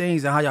perceive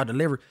things and how y'all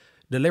deliver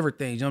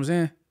things, you know what I'm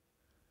saying?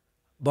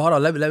 But hold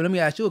on, let me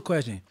ask you a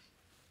question.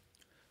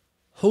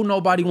 Who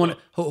nobody want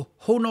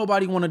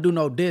to do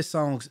no diss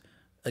songs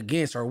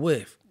against or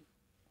with?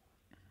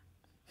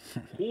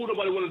 Who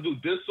nobody want to do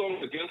diss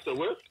songs against or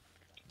with?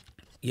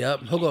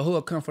 Yep.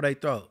 Who'll come for their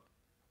throat?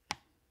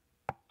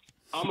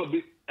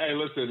 Hey,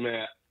 listen,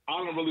 man. I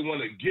don't really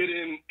want to get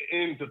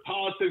into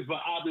politics,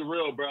 but I'll be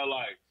real, bro.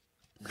 Like,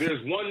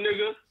 there's one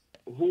nigga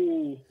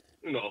who,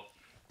 you know,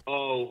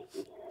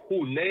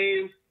 who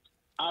name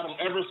I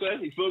don't ever say.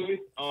 You feel me?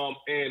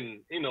 And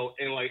you know,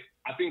 and like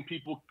I think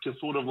people can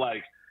sort of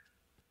like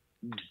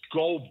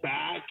go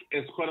back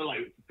and sort of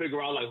like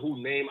figure out like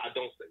who name I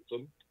don't say.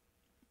 So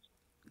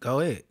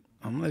go ahead.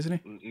 I'm listening.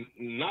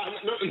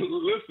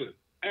 Listen.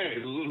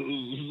 Hey,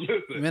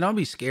 listen. Man, don't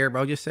be scared,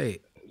 bro. Just say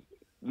it.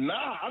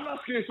 Nah, I'm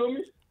not scared. Feel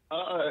me?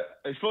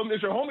 Feel me?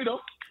 It's your homie though.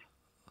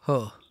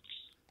 Huh.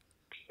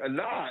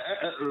 Nah,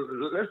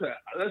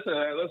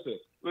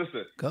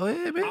 listen. Go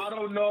ahead, man. I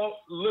don't know.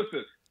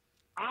 Listen,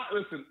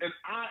 and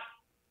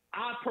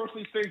I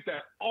personally think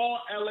that all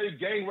LA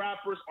gang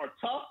rappers are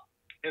tough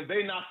and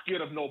they not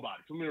scared of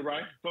nobody. For me,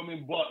 right? For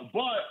me, but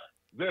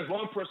there's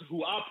one person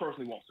who I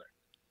personally won't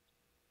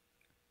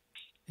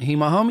say. He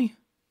my homie?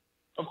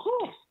 Of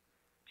course.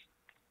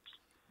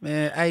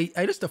 Man, hey,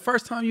 this is the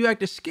first time you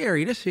acted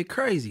scary. This shit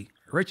crazy.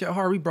 Rich at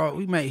Heart,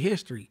 we made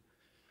history.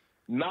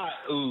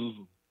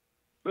 Listen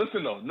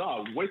though,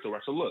 no, wait though,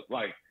 right? So look,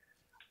 like,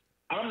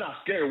 I'm not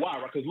scared. Why,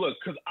 right?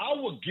 Because I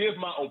will give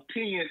my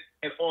opinion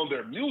and on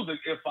their music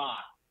if I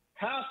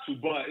have to.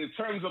 But in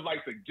terms of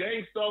like the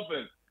gang stuff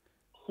and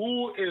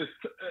who is,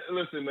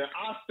 listen, man,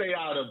 I stay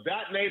out of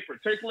that name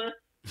particular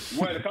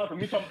when it comes to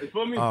me. You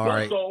feel me?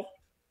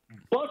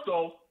 But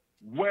though,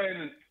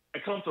 when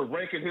it comes to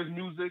ranking his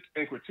music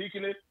and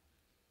critiquing it,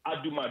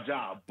 I do my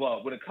job.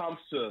 But when it comes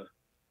to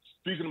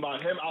speaking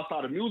about him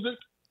outside of music,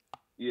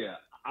 yeah,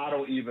 I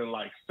don't even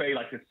like say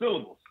like his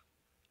syllables.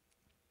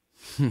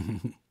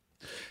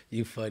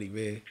 You funny,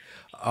 man.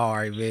 All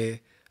right, man.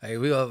 Hey,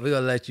 we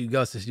gonna let you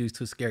go since you was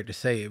too scared to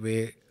say it,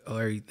 man,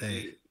 or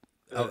everything.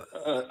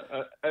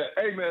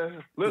 Hey,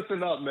 man,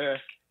 listen up, man.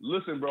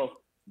 Listen, bro.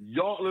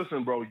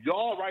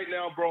 Y'all right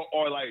now, bro,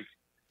 are like,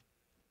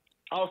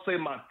 I'll say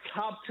my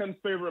top 10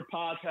 favorite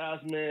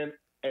podcasts, man,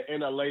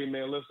 in LA,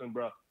 man. Listen,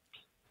 bro.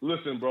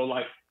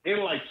 Like,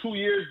 in like 2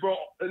 years, bro.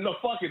 No,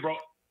 fuck it, bro.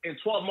 In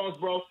 12 months,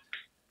 bro,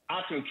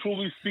 I can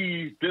truly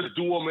see this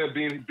duo, man,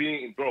 being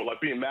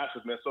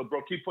massive, man. So,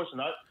 bro, keep pushing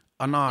that.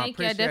 Oh, no, I Thank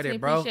you. I appreciate definitely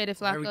it, bro. appreciate it,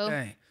 Flakko.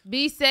 Everything.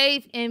 Be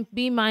safe and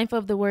be mindful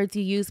of the words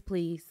you use,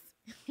 please.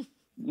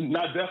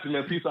 Not definitely,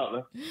 man. Peace out,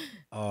 man.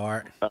 All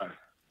right. All right.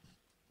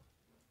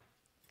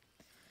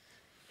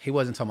 He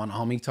wasn't talking about the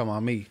homie, he talking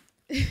about me.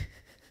 He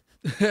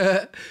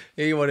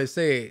didn't want to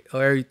say it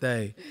or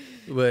everything.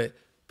 But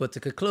to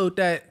conclude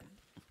that,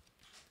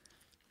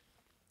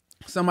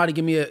 somebody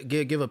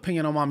give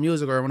opinion on my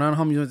music or when I'm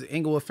homie,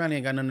 Inglewood family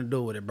ain't got nothing to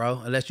do with it,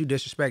 bro. Unless you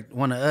disrespect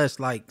one of us,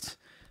 like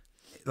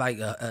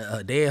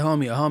a dead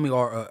homie,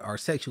 or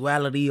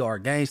sexuality or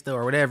gangster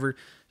or whatever.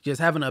 Just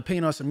having an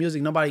opinion on some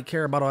music, nobody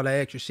care about all that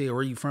extra shit.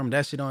 Where you from?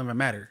 That shit don't even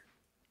matter.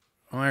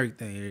 On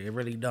everything, it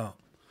really don't.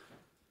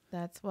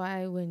 That's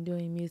why when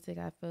doing music,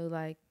 I feel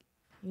like,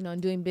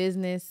 doing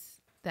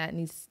business, that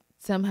needs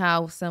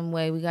somehow, some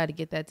way, we got to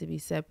get that to be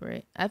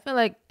separate. I feel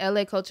like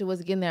LA culture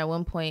was getting there at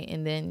one point,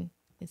 and then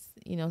it's,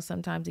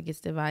 sometimes it gets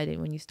divided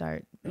when you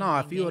start. No,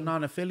 if you're a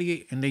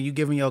non-affiliate and then you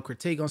giving your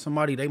critique on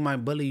somebody, they might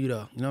bully you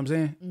though. You know what I'm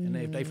saying? Mm-hmm. And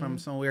if they from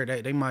somewhere,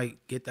 they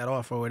might get that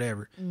off or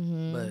whatever.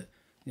 Mm-hmm. But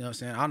you know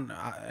what I'm saying?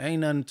 I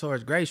ain't nothing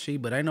towards Gray Street,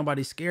 but ain't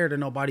nobody scared of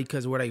nobody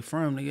because where they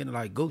from. They getting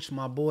like Gooch,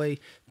 my boy,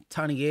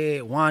 Tony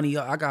Ed, Wani.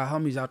 I got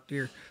homies out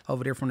there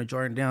over there from the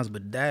Jordan Downs,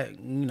 but that,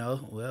 well, you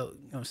know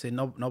what I'm saying?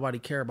 Nobody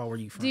care about where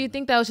you from. Do you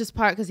think that was just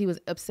part because he was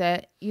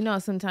upset?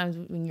 Sometimes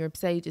when you're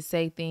upset, you just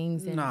say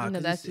things. And, nah,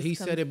 that's he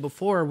said it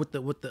before with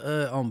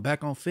the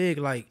back on Fig,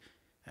 like,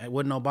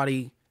 wouldn't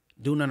nobody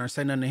do nothing or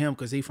say nothing to him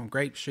because he from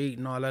Grape Street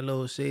and all that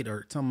little shit,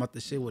 or talking about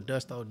the shit with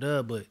Dust O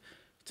Dub, but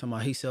talking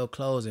about he sell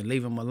clothes and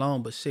leave him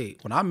alone. But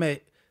shit, when I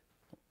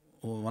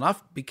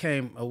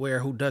became aware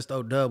who Dust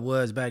O Dub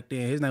was back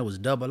then, his name was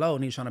Double O,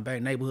 and he was trying to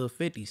bang Neighborhood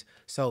 50s.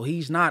 So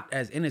he's not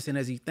as innocent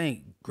as he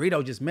think.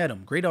 Greedo just met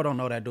him. Greedo don't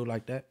know that dude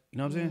like that. You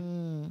know what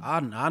I'm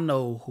saying? I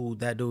know who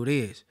that dude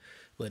is,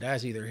 but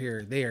that's either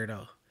here or there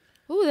though.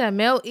 Ooh, that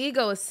male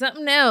ego is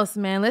something else,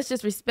 man. Let's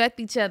just respect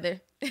each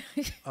other.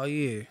 Oh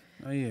yeah,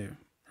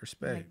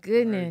 respect. My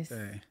goodness.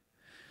 Everything.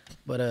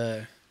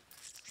 But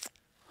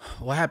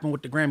what happened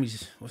with the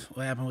Grammys?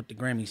 What happened with the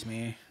Grammys,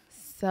 man?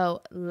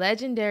 So,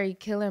 legendary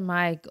Killer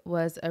Mike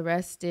was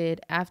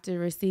arrested after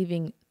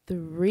receiving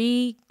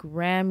 3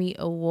 Grammy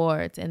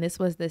Awards, and this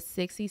was the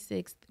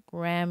 66th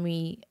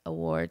Grammy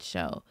Award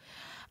show.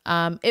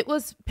 It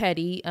was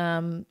petty.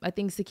 I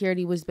think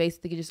security was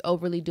basically just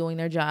overly doing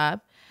their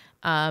job.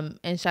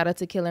 And shout out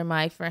to Killer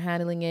Mike for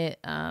handling it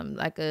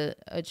like a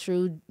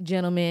true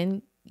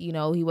gentleman. He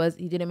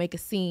didn't make a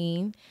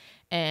scene.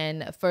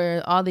 And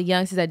for all the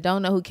youngsters that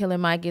don't know who Killer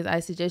Mike is, I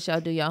suggest y'all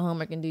do y'all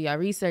homework and do y'all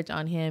research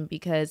on him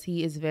because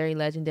he is very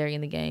legendary in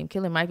the game.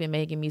 Killer Mike been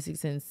making music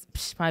since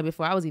probably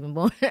before I was even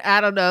born.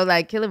 I don't know.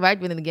 Like, Killer Mike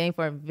been in the game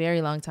for a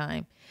very long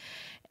time.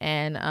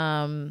 And,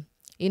 I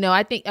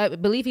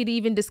believe he'd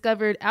even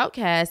discovered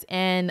Outkast,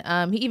 and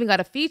he even got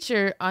a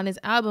feature on his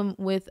album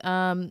with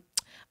Andre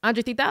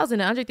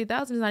 3000. And Andre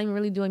 3000 is not even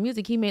really doing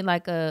music. He made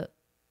like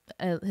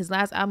his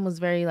last album was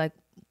very like,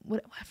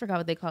 I forgot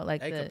what they call it.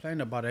 Like, they complain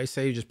about it. They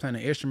say you just playing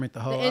the instrument the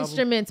whole album.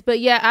 Instruments, but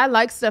yeah, I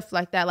like stuff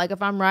like that. Like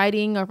if I'm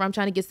writing or if I'm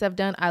trying to get stuff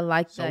done, I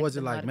like that. So was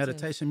it like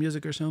meditation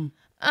music or something?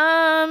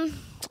 I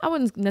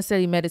wouldn't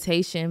necessarily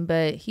meditation,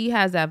 but he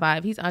has that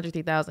vibe. He's Andre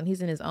 3000.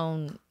 He's in his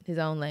own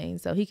lane,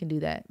 so he can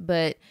do that.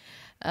 But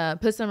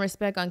put some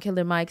respect on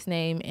Killer Mike's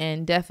name,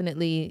 and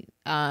definitely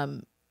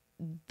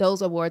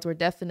those awards were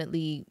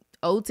definitely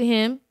owed to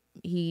him.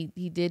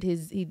 He did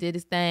his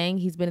thing.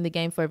 He's been in the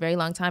game for a very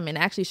long time. And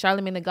actually,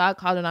 Charlamagne the God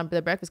called it on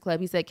the Breakfast Club.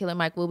 He said Killer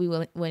Mike will be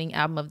winning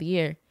Album of the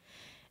Year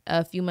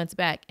a few months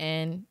back,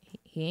 and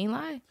he ain't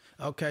lying.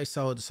 Okay,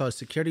 so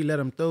security let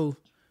him through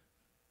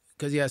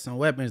because he had some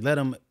weapons. Let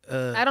him.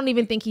 I don't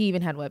even think he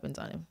even had weapons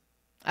on him.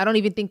 I don't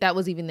even think that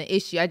was even the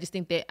issue. I just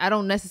think that I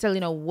don't necessarily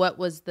know what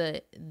was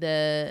the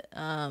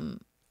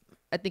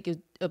I think it was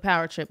a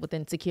power trip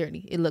within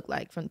security. It looked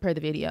like per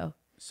the video.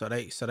 So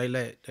they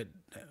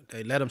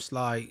let him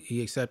slide.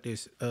 He accepted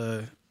his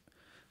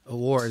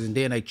awards, and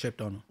then they tripped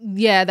on him.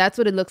 Yeah, that's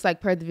what it looks like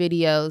per the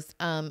videos.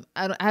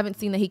 I haven't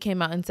seen that he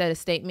came out and said a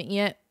statement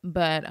yet,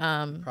 but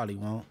Probably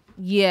won't.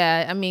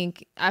 Yeah, I mean,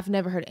 I've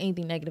never heard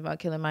anything negative about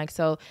Killer Mike,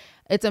 so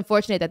it's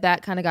unfortunate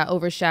that kind of got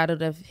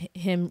overshadowed of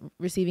him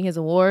receiving his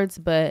awards,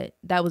 but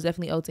that was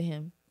definitely owed to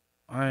him.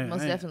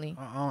 Definitely.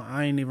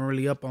 I ain't even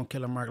really up on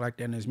Killer Mike like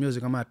that in his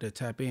music. I'm out there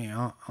tap in.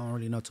 I don't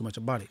really know too much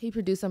about it. He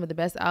produced some of the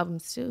best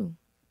albums too.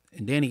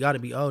 And then he got to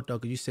be old though,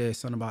 cause you said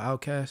something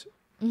about Outkast.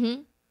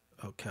 Mm-hmm.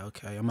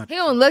 Okay. He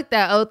don't look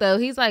that old though.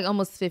 He's like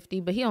almost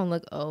 50, but he don't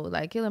look old.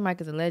 Like Killer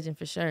Mike is a legend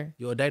for sure.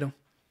 You'll date him?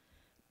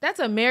 That's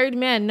a married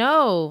man.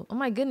 No. Oh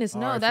my goodness.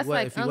 No, that's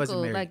like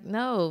uncle. Like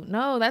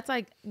no. That's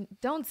like,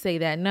 don't say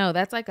that. No,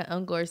 that's like an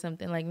uncle or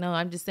something. Like no,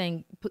 I'm just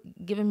saying,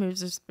 give him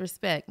his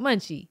respect.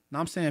 Munchie. No,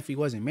 I'm saying if he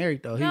wasn't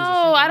married though.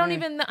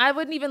 I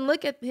wouldn't even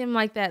look at him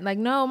like that. Like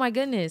no, my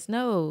goodness,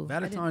 no.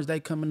 Valentine's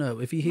Day coming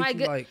up. If he hit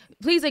you like,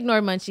 please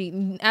ignore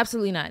Munchie.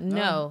 Absolutely not.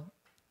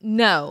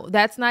 No,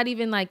 that's not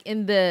even like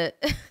in the.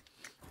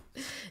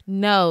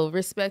 No,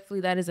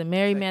 respectfully, that is a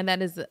married man.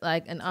 That is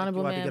like an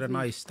honorable man. You get a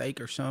nice steak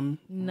or something.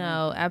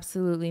 No,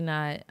 absolutely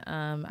not.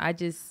 I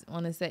just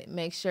want to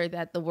make sure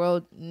that the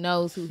world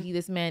knows who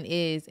this man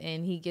is,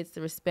 and he gets the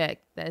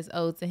respect that is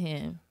owed to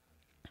him.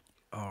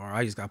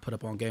 I just got put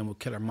up on game with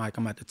Killer Mike.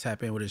 I'm about to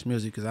tap in with his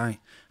music because I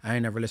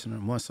ain't never listened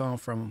to one song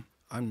from him.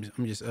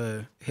 I'm just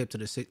hip to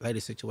the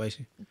latest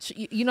situation.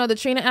 You know the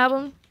Trina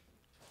album?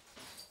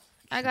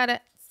 I got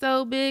it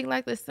so big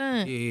like the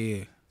sun.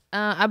 Yeah.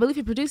 I believe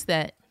he produced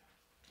that.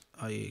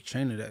 Oh yeah,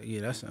 Trina.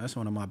 That's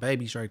one of my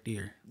babies right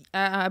there.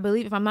 I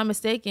believe, if I'm not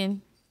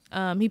mistaken,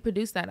 he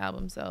produced that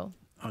album. So.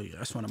 Oh yeah,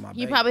 that's one of my.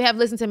 You probably have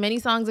listened to many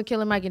songs of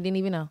Killer Mike and didn't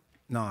even know.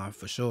 Nah,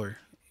 for sure.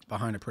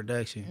 Behind the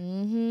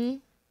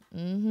production.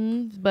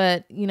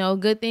 But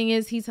good thing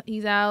is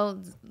he's out.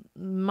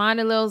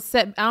 Minor little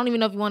set. I don't even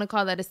know if you want to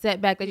call that a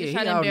setback. They just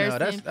try to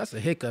embarrass him. That's a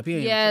hiccup.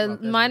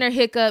 Minor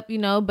hiccup.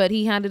 But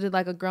he handled it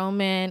like a grown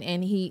man,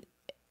 and he,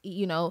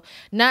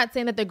 not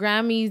saying that the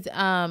Grammys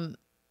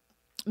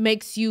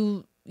makes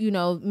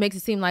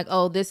it seem like,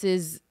 oh, this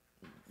is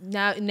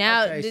now.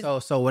 Okay,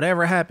 so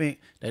whatever happened,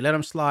 they let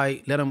him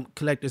slide, let him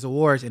collect his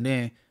awards, and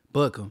then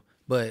book him.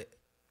 But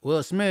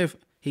Will Smith,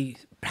 he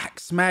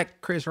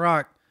smacked Chris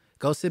Rock,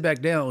 go sit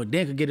back down, and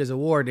then could get his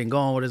award and go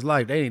on with his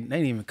life. They didn't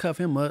even cuff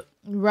him up.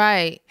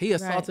 Right. He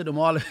assaulted them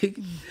all.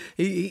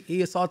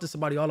 he assaulted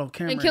somebody all on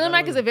camera. And Killer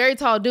Mike is a very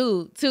tall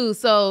dude too.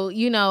 So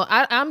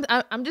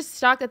I'm just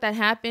shocked that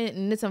happened,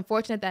 and it's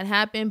unfortunate that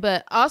happened.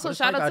 But also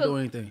shout out to. Do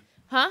anything?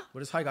 Huh? What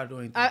does Hike got to do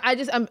anything?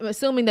 I'm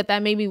assuming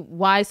that may be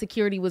why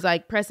security was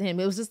like pressing him.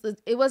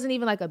 It wasn't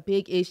even like a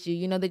big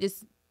issue. They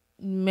just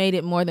made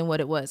it more than what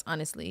it was,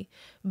 honestly.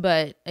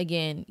 But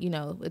again,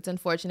 it's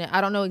unfortunate.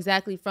 I don't know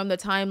exactly from the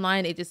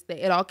timeline.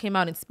 It all came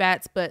out in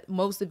spats, but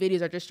most of the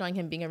videos are just showing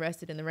him being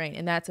arrested in the rain.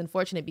 And that's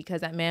unfortunate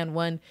because that man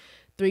won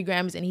 3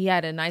 Grammys and he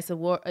had a nice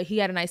award. He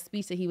had a nice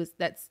speech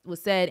that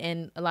was said,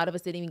 and a lot of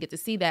us didn't even get to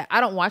see that. I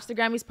don't watch the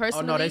Grammys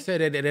personally. Oh no, they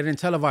said they didn't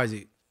televise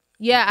it.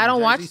 Yeah, I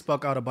don't watch. Jay-Z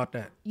spoke out about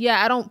that.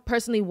 Yeah, I don't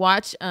personally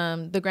watch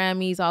the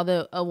Grammys, all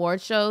the award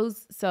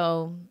shows,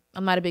 so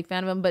I'm not a big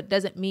fan of them. But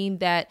doesn't mean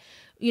that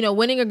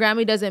winning a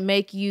Grammy doesn't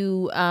make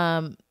you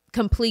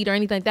complete or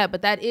anything like that.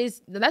 But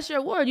that's your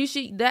award. You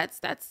should that's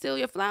still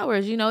your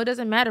flowers. It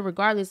doesn't matter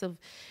regardless of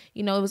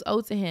it was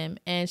owed to him.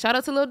 And shout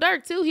out to Lil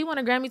Durk too. He won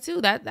a Grammy too.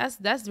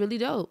 That's really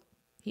dope.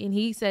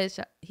 He says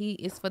he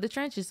is for the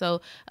trenches. So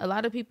a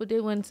lot of people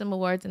did win some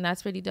awards, and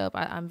that's pretty dope.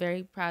 I'm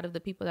very proud of the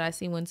people that I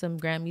see win some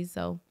Grammys.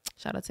 So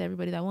shout out to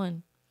everybody that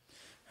won.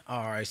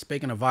 All right.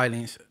 Speaking of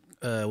violence,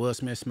 Will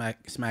Smith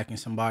smacking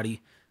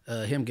somebody,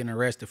 him getting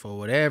arrested for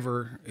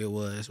whatever it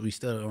was. We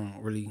still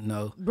don't really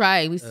know.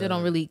 Right. We still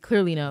don't really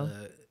clearly know.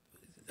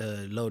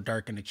 Lil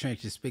Durk in the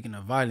trenches. Speaking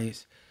of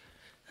violence,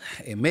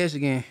 in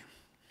Michigan,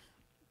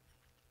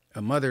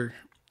 a mother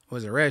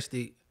was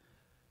arrested.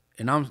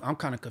 And I'm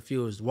kind of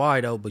confused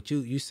why though, but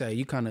you say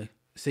you kind of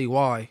see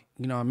why,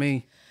 you know what I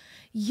mean?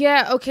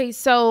 Yeah. Okay.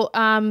 So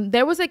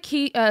there was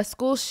a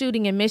school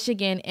shooting in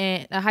Michigan,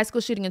 and a high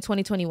school shooting in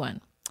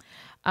 2021.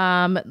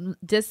 I'm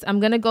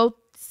gonna go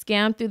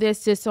scan through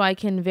this just so I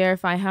can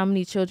verify how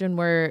many children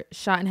were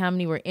shot and how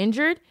many were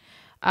injured.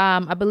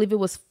 I believe it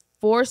was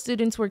 4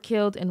 students were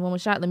killed and 1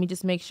 was shot. Let me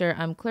just make sure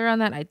I'm clear on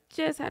that. I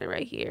just had it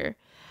right here.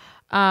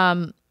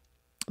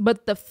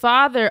 But the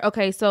father,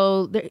 okay,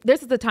 so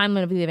this is the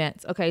timeline of the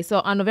events. Okay, so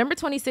on November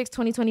 26,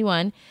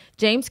 2021,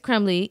 James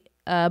Crumley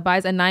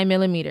buys a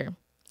 9mm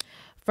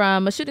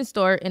from a shooting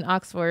store in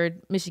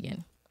Oxford,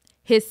 Michigan.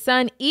 His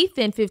son,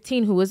 Ethan,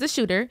 15, who was the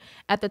shooter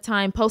at the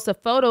time, posts a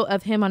photo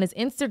of him on his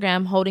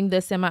Instagram holding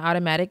the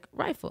semi-automatic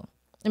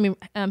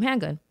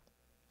handgun.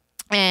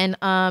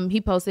 And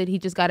he posted, he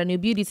just got a new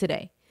beauty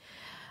today.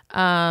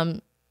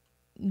 Then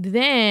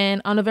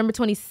on November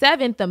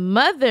 27th, the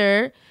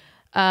mother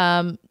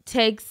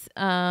takes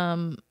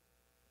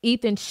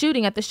Ethan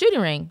shooting at the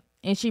shooting range.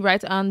 And she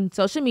writes on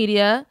social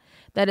media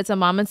that it's a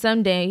mom and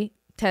son day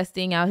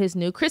testing out his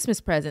new Christmas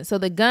present. So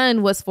the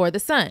gun was for the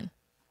son.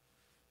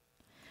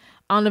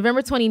 On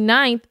November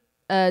 29th,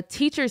 a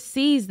teacher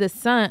sees the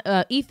son,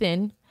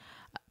 Ethan,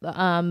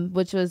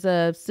 which was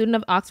a student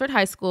of Oxford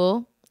High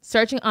School,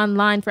 searching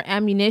online for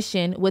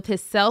ammunition with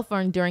his cell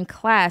phone during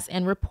class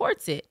and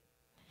reports it.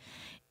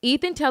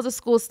 Ethan tells the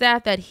school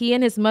staff that he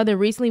and his mother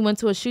recently went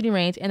to a shooting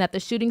range and that the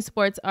shooting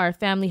sports are a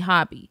family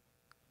hobby.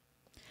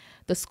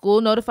 The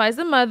school notifies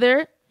the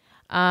mother,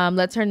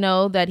 lets her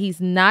know that he's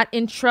not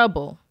in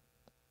trouble.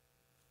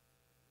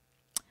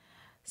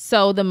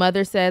 So the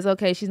mother says,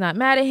 okay, she's not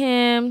mad at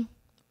him,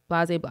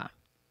 blah, blah, blah.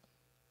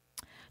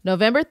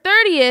 November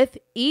 30th,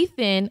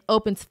 Ethan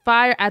opens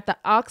fire at the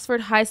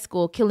Oxford High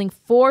School, killing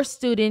 4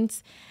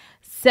 students.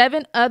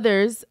 7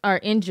 others are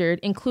injured,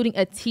 including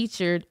a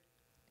teacher.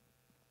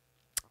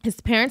 His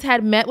parents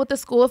had met with the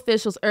school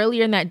officials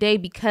earlier in that day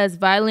because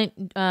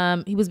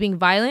he was being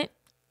violent,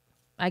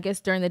 I guess,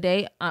 during the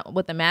day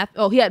with the math.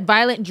 Oh, he had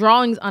violent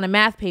drawings on a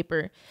math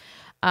paper.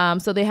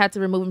 So they had to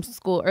remove him from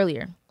school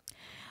earlier.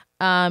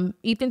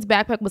 Ethan's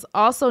backpack was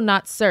also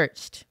not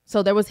searched.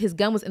 So his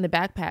gun was in the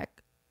backpack.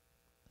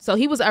 So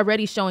he was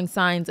already showing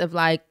signs of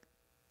like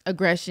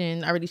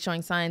aggression, already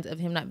showing signs of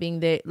him not being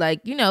there. Like,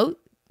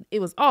 it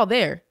was all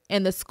there.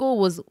 And the school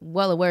was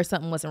well aware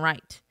something wasn't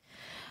right.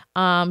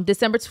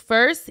 December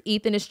 1st,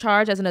 Ethan is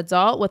charged as an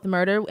adult with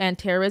murder and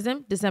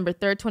terrorism. December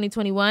 3rd,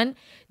 2021,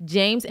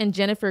 James and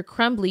Jennifer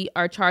Crumbly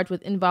are charged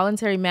with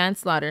involuntary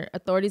manslaughter.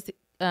 Authorities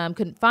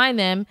couldn't find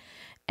them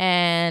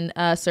and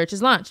a search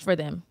is launched for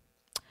them.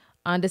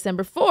 On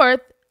December 4th,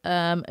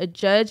 a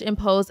judge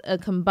imposed a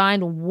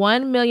combined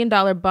 $1 million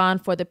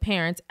bond for the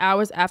parents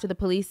hours after the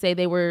police say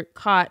they were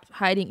caught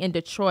hiding in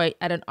Detroit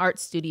at an art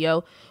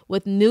studio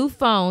with new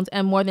phones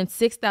and more than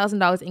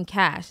 $6,000 in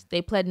cash.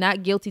 They pled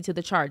not guilty to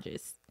the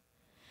charges.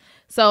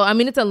 So,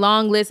 it's a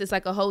long list. It's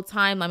like a whole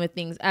timeline of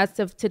things. As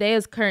of today,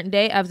 as current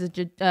day, as of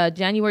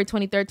January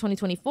 23rd,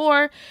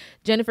 2024,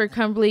 Jennifer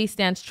Crumbly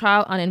stands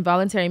trial on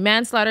involuntary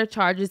manslaughter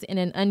charges in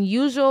an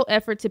unusual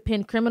effort to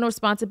pin criminal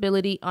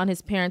responsibility on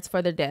his parents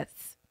for their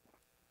deaths.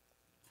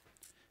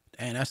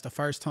 And that's the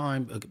first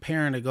time a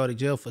parent to go to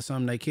jail for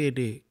something their kid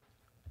did.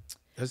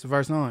 That's the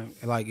first time,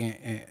 like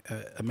in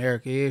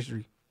American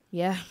history.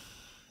 Yeah.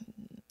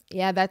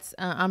 Yeah, that's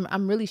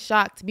I'm really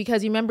shocked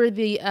because you remember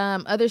the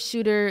other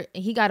shooter,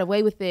 he got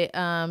away with it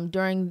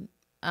during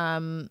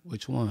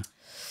which one?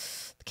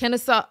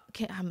 Kennesaw.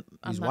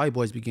 These white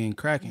boys began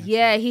cracking.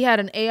 Yeah, he had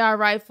an AR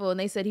rifle and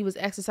they said he was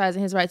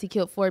exercising his rights. He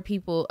killed 4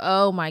 people.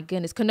 Oh my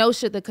goodness,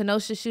 the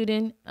Kenosha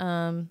shooting.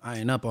 I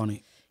ain't up on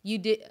it. You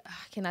did.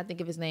 I cannot think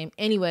of his name.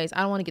 Anyways,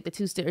 I don't want to get the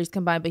 2 stories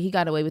combined, but he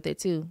got away with it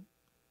too.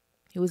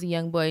 He was a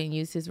young boy and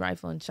used his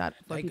rifle and shot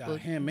 4 people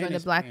during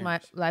the Black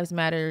Lives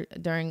Matter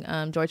during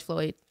George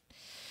Floyd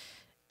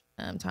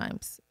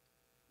times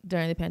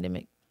during the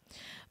pandemic.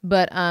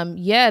 But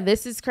yeah,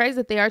 this is crazy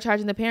that they are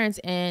charging the parents.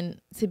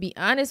 And to be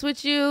honest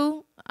with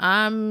you,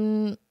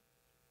 I'm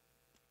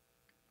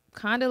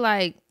kind of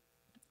like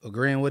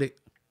agreeing with it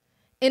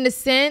in a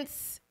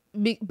sense,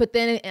 but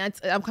then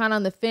I'm kind of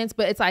on the fence.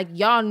 But it's like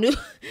y'all knew,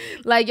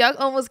 like y'all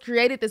almost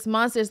created this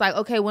monster. It's like,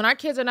 okay, when our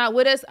kids are not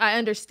with us, I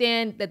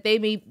understand that they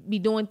may be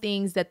doing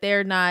things that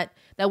we're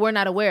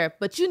not aware of.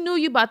 But you knew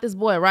you bought this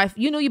boy a rifle.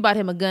 You knew you bought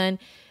him a gun.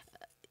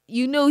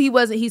 You knew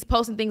he's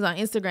posting things on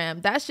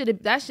Instagram. That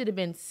should have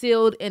been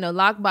sealed in a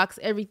lockbox,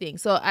 everything.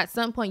 So at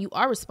some point you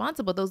are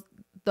responsible.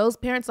 Those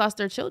parents lost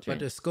their children.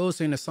 But the school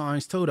seen the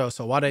signs too though.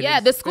 So why they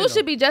the school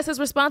should be just as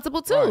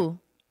responsible too. Right.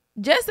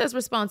 Just as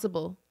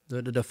responsible.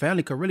 The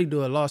family could really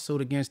do a lawsuit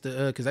against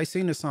because they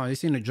seen the signs, they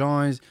seen the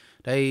drawings,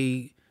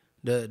 the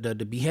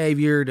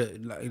behavior,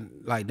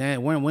 like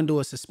that. When do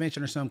a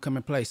suspension or something come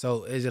in place?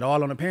 So is it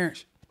all on the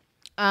parents?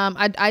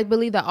 I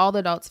believe that all the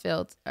adults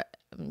failed.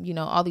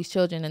 All these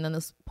children and then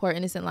those poor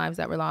innocent lives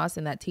that were lost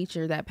and that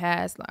teacher that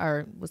passed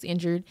or was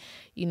injured,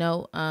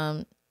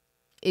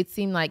 it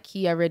seemed like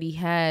he already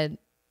had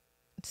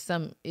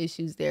some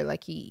issues there.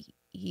 Like he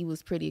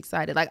was pretty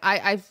excited. Like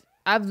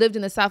I've lived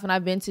in the South and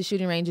I've been to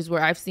shooting ranges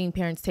where I've seen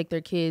parents take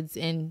their kids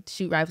and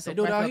shoot rifles all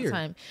the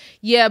time.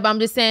 Yeah, but I'm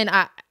just saying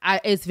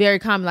it's very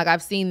common. Like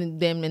I've seen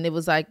them and it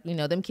was like,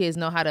 them kids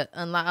know how to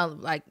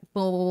unlock, like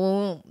boom,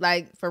 boom, boom,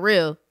 like for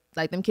real.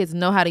 Like them kids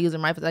know how to use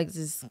them rifles. Like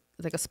it's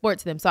like a sport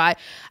to them. So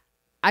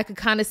I could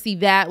kind of see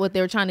that what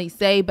they were trying to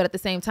say, but at the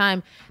same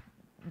time,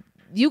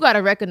 you got to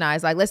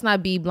recognize, like, let's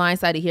not be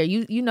blindsided here.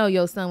 You know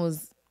your son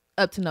was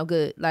up to no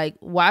good. Like,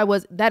 why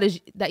was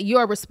that you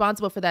are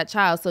responsible for that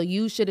child. So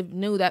you should have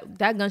knew that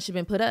gun should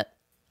have been put up.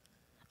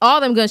 All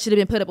them guns should have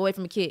been put up away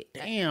from a kid.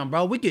 Damn,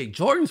 bro, we get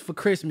Jordans for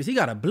Christmas. He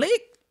got a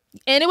blick.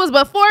 And it was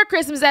before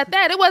Christmas at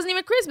that. It wasn't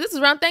even Christmas. This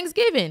was around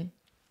Thanksgiving.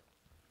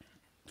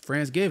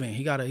 Friendsgiving.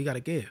 He gotta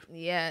give.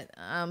 Yeah.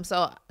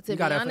 So to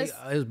be honest,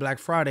 it was Black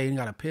Friday and he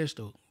got a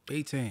pistol.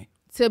 18.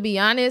 To be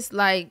honest,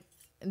 like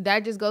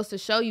that just goes to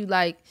show you,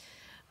 like,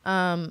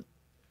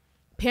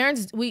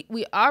 parents,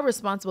 we are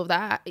responsible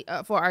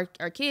for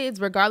our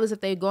kids, regardless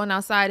if they're going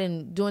outside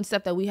and doing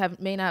stuff that we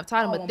may not have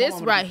taught them. But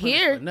this right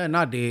here, nothing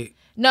I did.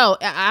 No,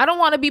 I don't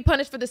want to be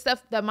punished for the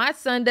stuff that my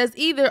son does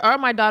either, or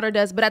my daughter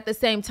does. But at the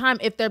same time,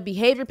 if their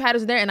behavior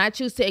patterns are there and I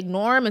choose to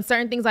ignore them and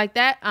certain things like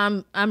that,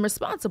 I'm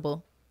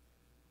responsible.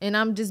 And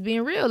I'm just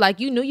being real. Like,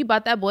 you knew you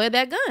bought that boy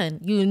that gun.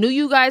 You knew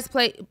you guys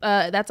play.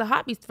 That's a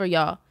hobby for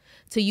y'all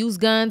to use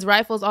guns,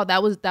 rifles. All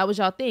that was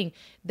y'all thing.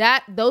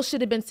 Those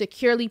should have been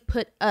securely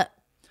put up.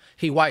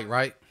 He white,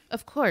 right?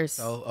 Of course.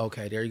 Oh,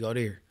 okay. There you go.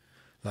 There,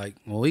 like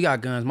when we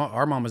got guns,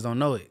 our mamas don't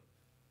know it.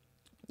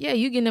 Yeah,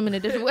 you getting them in a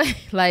different way,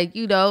 like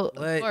of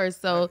course.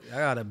 So I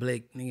got a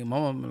black nigga. My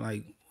mom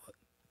like,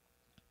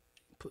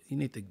 you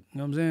need to, you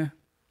know what I'm saying?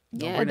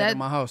 Don't bring that to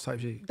my house type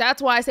shit.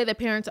 That's why I say that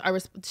parents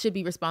should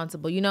be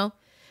responsible. We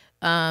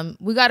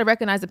got to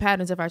recognize the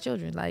patterns of our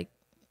children. Like,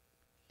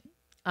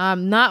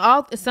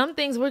 some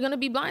things we're gonna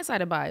be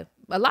blindsided by.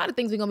 A lot of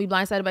things we're gonna be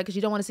blindsided by because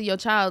you don't want to see your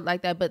child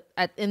like that. But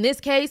in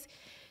this case,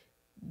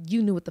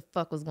 you knew what the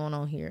fuck was going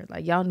on here.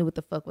 Like, y'all knew what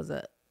the fuck was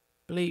up.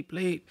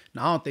 Bleep.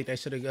 No, I don't think they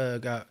should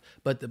have got.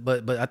 But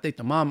I think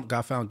the mom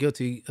got found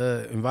guilty,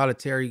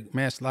 involuntary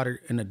manslaughter,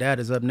 and the dad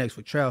is up next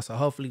for trial. So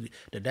hopefully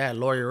the dad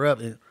lawyer up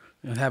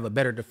and have a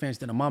better defense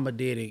than the mama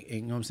did, and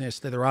you know what I'm saying,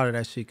 slither out of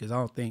that shit. Because I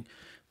don't think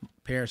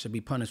parents should be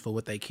punished for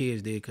what their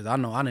kids did. Because I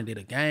know I done did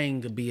a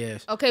gang of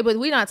BS. Okay, but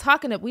we not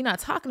talking.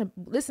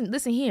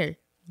 Listen here.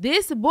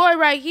 This boy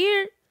right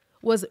here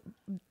was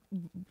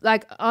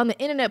like on the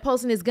internet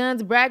posting his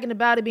guns, bragging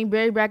about it, being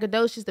very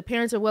braggadocious. The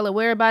parents are well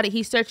aware about it.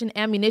 He's searching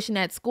ammunition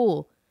at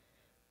school.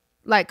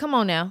 Like, come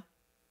on now.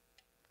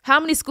 How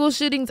many school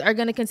shootings are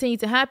going to continue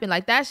to happen?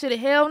 Like, that shit,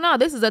 hell no.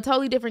 This is a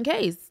totally different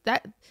case.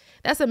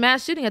 That's a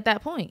mass shooting at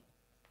that point.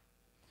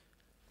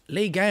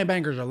 Leave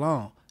gangbangers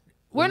alone.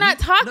 We're not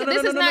talking.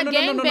 This is not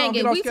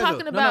gangbanging. We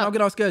talking about. No,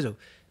 get off schedule.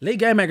 Leave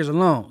gangbangers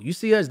alone. You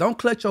see us? Don't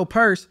clutch your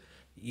purse.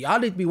 Y'all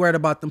need to be worried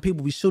about them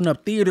people be shooting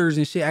up theaters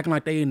and shit, acting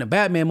like they in the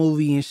Batman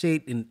movie and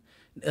shit, and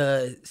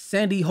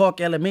Sandy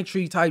Hook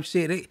Elementary type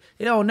shit. It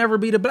don't never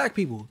be the black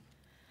people.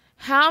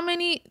 How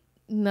many?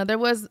 No, there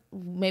was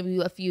maybe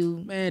a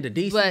few. Man, the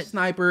DC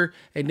sniper,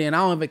 and then I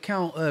don't even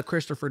count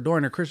Christopher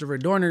Dorner. Christopher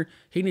Dorner,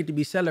 he need to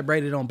be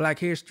celebrated on Black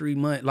History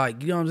Month.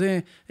 Like, you know what I'm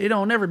saying? It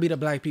don't never be the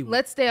black people.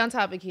 Let's stay on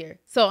topic here.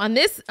 So on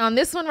this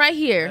one right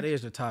here. That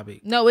is the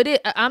topic. No, it is.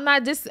 I'm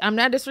not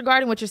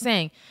disregarding what you're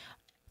saying.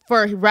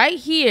 For right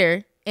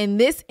here, in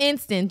this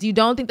instance, you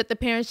don't think that the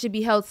parents should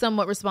be held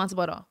somewhat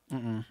responsible at all?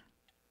 Mm-mm.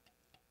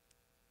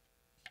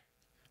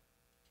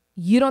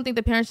 You don't think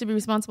the parents should be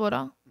responsible at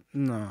all?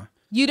 No.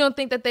 You don't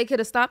think that they could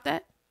have stopped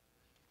that?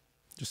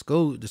 The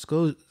school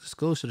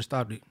should have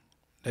stopped it.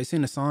 They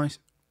seen the signs.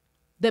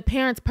 The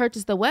parents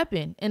purchased the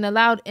weapon and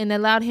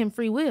allowed him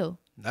free will.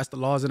 That's the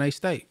laws in their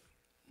state.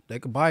 They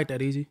could buy it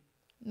that easy.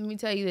 Let me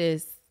tell you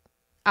this.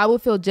 I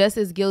would feel just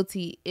as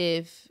guilty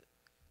if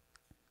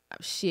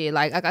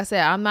like I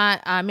said,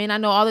 I may not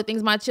know all the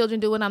things my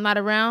children do when I'm not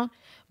around,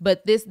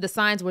 but the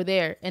signs were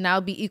there, and I'll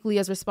be equally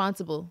as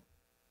responsible.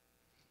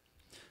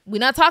 We're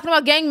not talking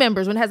about gang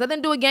members when it has nothing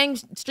to do with gang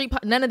street,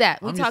 none of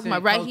that. We're talking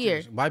about right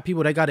here. White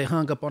people, they got it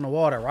hung up on the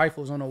wall, the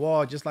rifles on the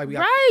wall, just like we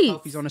got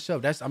trophies on the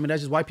shelf. That's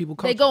just white people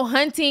culture. They go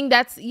hunting.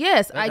 That's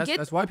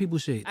white people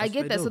shit. I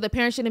get that. So the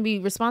parents shouldn't be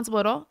responsible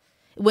at all.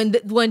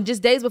 When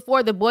just days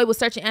before the boy was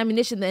searching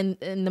ammunition,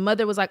 and the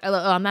mother was like, "Oh,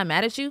 I'm not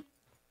mad at you."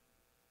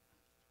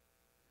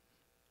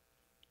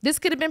 This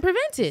could have been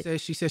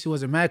prevented. She said she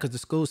wasn't mad because the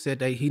school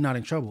said he not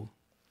in trouble.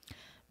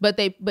 But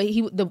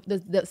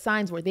the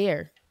signs were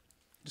there.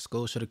 The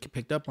school should have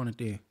picked up on it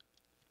then.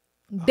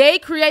 They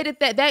created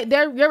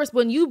that.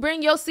 When you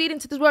bring your seed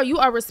into this world, you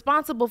are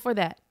responsible for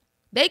that.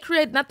 They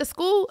created, not the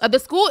school. The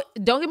school,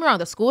 don't get me wrong,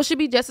 the school should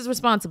be just as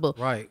responsible.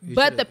 Right.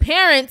 But the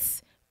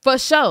parents, for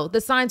sure,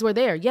 the signs were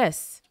there.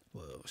 Yes.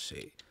 Well,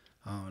 shit.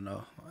 I don't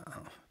know.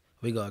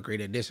 We gonna agree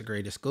to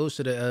disagree. The school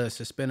should have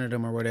suspended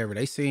them or whatever.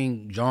 They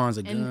seen Johns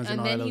of guns and all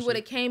that. And then he would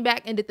have came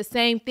back and did the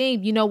same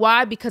thing. You know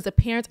why? Because the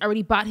parents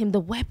already bought him the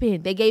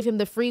weapon. They gave him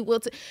the free will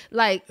to,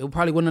 like. It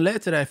probably wouldn't have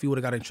led to that if he would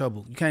have got in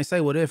trouble. You can't say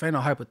what if. Ain't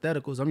no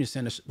hypotheticals. I'm just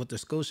saying what the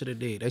school should have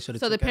did. They should have.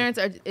 So the parents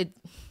are.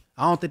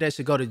 I don't think they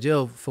should go to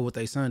jail for what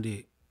their son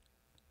did.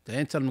 They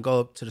didn't tell them to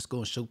go up to the school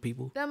and shoot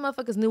people. That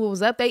motherfuckers knew what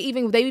was up. They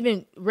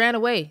even ran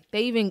away.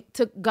 They even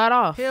got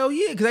off. Hell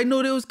yeah, because they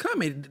knew it was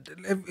coming.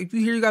 If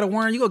you hear you got a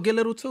warrant, you go get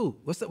little too.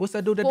 What's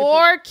that dude?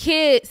 4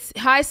 kids,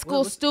 high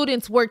school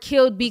students, were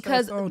killed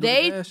because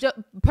they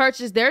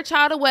purchased their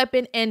child a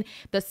weapon, and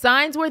the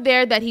signs were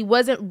there that he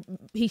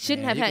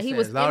shouldn't have had. He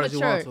was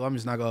immature. I'm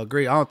just not gonna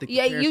agree. I don't think.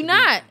 Yeah, you're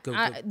not.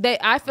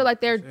 I feel like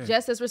they're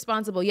just as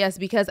responsible. Yes,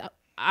 because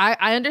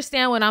I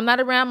understand when I'm not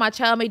around, my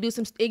child may do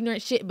some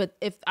ignorant shit, but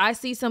if I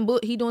see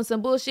he doing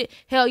some bullshit,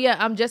 hell yeah,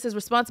 I'm just as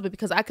responsible,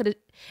 because I could have,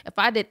 if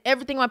I did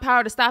everything in my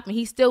power to stop him,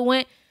 he still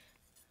went.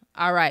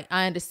 All right,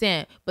 I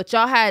understand. But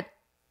y'all had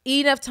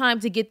enough time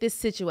to get this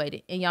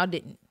situated, and y'all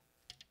didn't.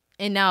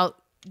 And now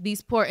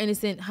these poor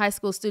innocent high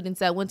school students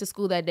that went to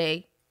school that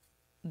day,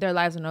 their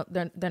lives are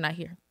they're not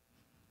here.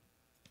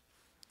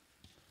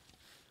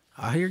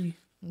 I hear you.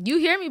 You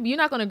hear me, but you're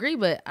not gonna agree.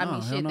 But I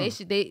mean, shit, no.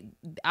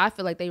 I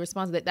feel like they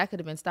responsible that could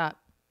have been stopped.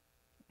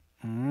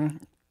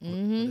 With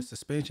a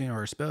suspension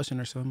or expulsion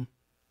or something.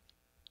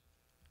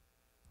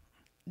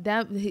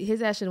 That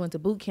his ass should have went to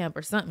boot camp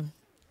or something.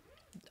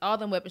 All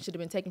them weapons should have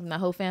been taken from that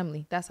whole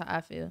family. That's how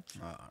I feel.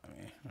 I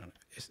mean,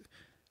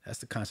 that's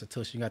the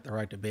Constitution. You got the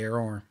right to bear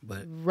arm,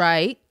 but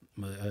right.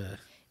 But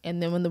and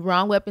then when the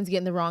wrong weapons get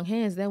in the wrong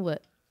hands, then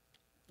what?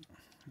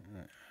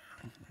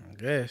 I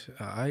guess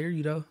I hear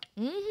you though.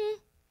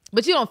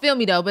 But you don't feel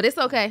me though. But it's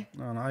okay.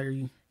 No, I hear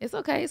you. It's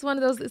okay. It's one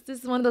of those. This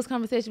is one of those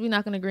conversations we're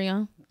not gonna agree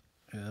on.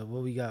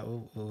 What we got?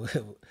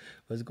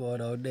 What's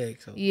going on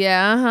next? So.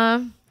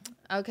 Yeah.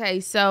 Okay.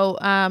 So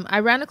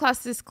I ran across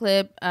this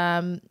clip.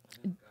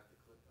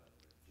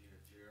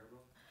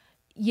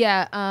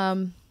 Yeah.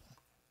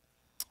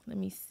 Let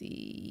me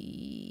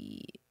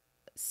see.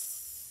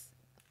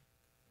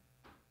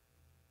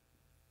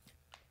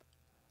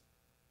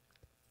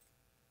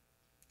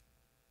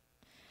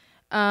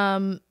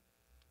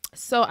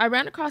 So I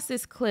ran across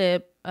this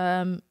clip.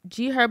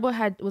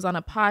 G-Herbo was on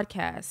a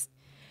podcast,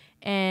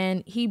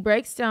 and he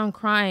breaks down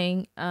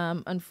crying.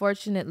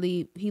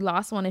 Unfortunately, he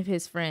lost one of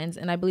his friends,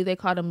 and I believe they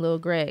called him Lil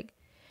Greg.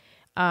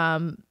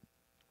 I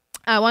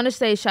want to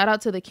say shout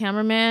out to the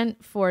cameraman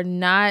for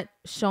not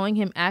showing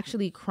him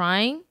actually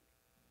crying,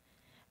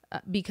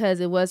 because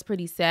it was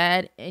pretty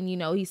sad. And, you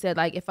know, he said,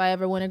 like, if I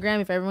ever win a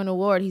Grammy, if I ever win an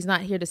award, he's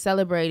not here to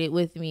celebrate it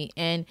with me.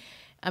 And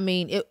I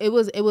mean, it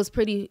was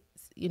pretty,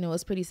 you know,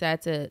 it's pretty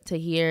sad to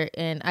hear.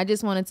 And I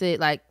just wanted to,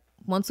 like,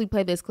 once we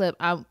play this clip,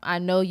 I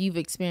know you've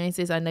experienced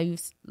this. I know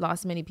you've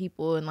lost many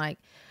people and, like,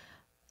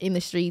 in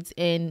the streets,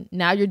 and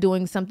now you're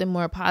doing something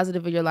more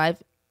positive in your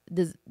life.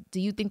 Do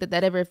you think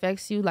that ever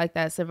affects you, like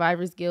that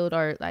survivor's guilt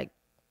or like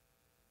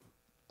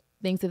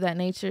things of that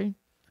nature?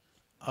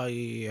 Oh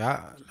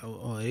yeah,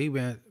 he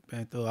been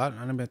through. I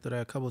done been through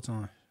that a couple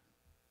times.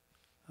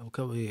 A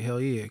couple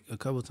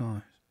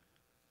times.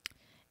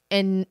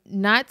 And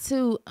not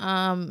to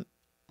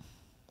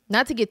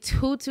get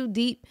too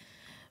deep,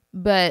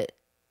 but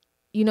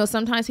you know,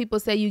 sometimes people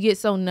say you get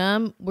so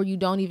numb where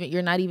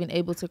you're not even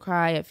able to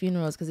cry at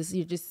funerals because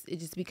it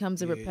just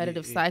becomes a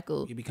repetitive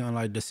cycle. You become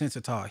like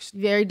desensitized.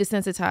 Very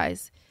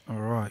desensitized.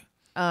 All right.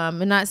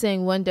 I'm not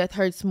saying one death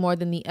hurts more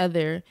than the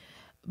other,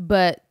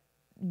 but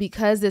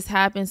because this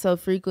happens so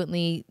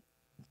frequently,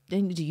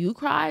 then do you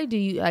cry? Do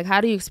you how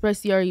do you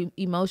express your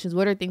emotions?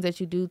 What are things that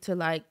you do to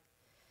like?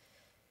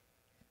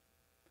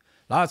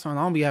 A lot of times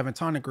I don't be having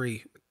time to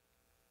grieve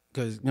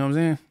because you know what I'm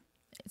saying.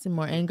 It's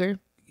more anger.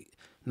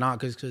 Nah,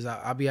 cause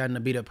I be having to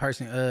be the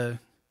person, you know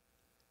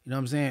what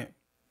I'm saying,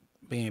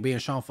 being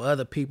shown for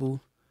other people,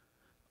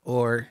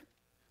 or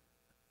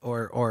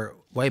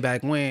way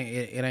back when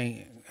it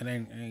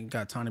ain't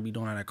got time to be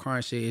doing all that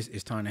crying shit.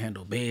 It's time to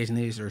handle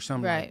business or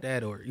something like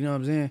that, or you know what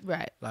I'm saying,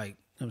 right? Like you know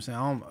what I'm saying,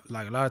 I don't,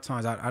 like a lot of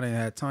times I didn't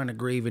have time to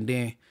grieve,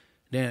 and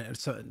then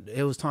so,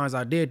 it was times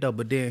I did though,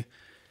 but then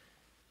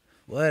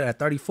at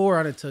 34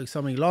 I done took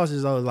so many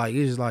losses. I was like,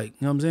 it's just like, you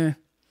know what I'm saying.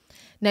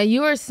 Now,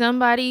 you are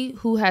somebody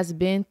who has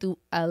been through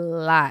a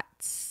lot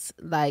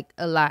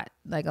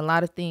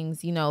of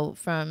things, you know,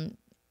 and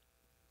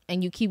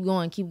you keep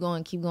going.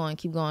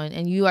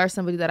 And you are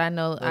somebody that I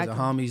know. Losing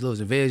homies,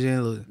 losing vision, you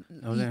know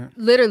what I'm saying?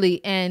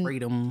 Literally. And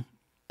freedom.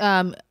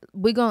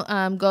 We're going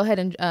to go ahead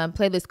and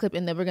play this clip,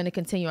 and then we're going to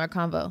continue our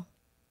convo.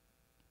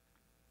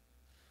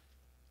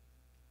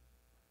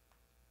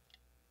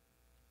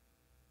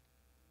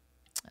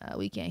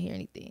 We can't hear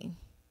anything.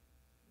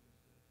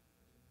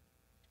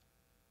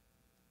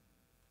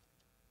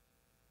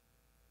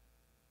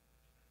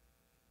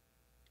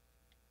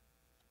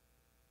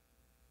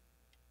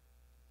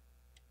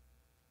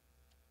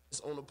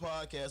 On the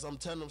podcast, I'm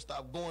telling them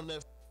stop going to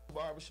that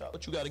barbershop.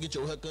 But you got to get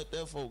your hair cut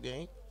there for,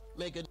 gang.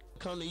 Make it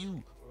come to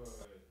you.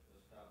 Just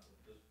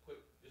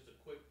a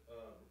quick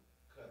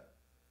cut.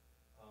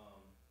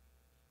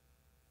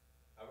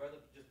 I'd rather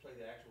just play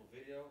the actual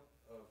video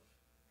of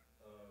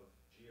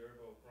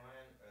G-Herbo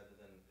crying rather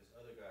than this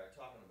other guy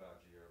talking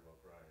about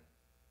G-Herbo crying.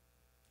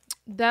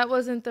 That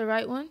wasn't the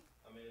right one?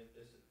 I mean,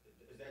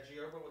 is that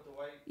G-Herbo with the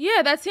white?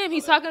 Yeah, that's him.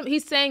 He's talking.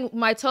 He's saying,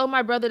 I told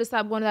my brother to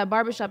stop going to that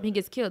barbershop and he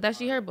gets killed. That's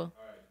G-Herbo.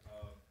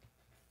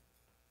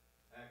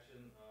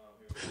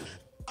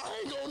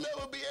 I ain't gonna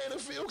never be able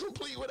to feel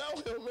complete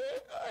without him,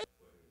 man.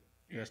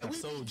 Yes,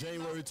 so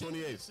January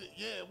 28th.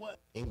 Yeah, what?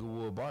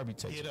 Inglewood Barbie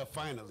texted. Get up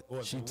finally.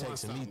 She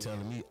texted me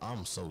telling me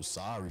I'm so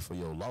sorry for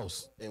your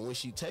loss. And when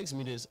she texts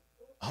me this,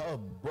 her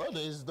brother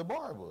is the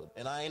barber.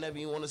 And I ain't ever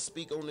even want to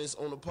speak on this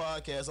on the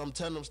podcast. I'm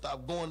telling them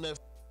stop going to that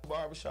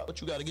barbershop.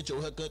 But you got to get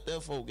your hair cut there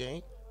for,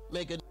 gang.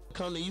 Make it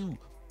come to you.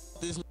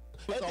 This at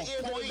the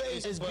end of the day,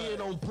 it's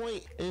being on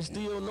point and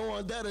still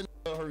knowing that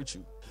a hurt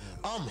you.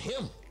 I'm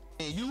him.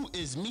 And you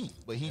is me,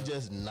 but he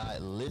just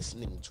not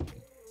listening to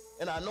me.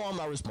 And I know I'm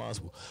not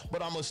responsible,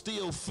 but I'ma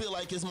still feel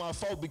like it's my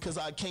fault because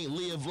I can't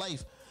live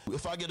life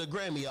If I get a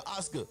Grammy, an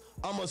Oscar,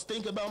 I must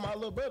think about my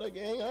little brother,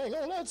 gang. I ain't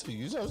gonna lie to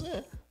you. You know what I'm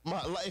saying?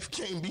 My life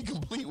can't be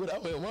complete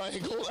without him. I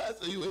ain't gonna lie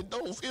to you. It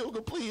don't feel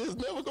complete. It's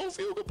never gonna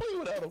feel complete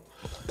without him.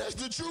 That's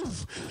the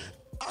truth.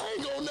 I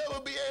ain't gonna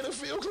never be able to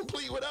feel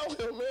complete without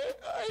him, man.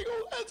 I ain't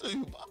gonna lie to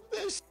you.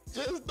 That shit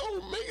just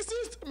don't make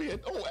sense to me.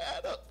 It don't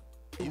add up.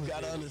 You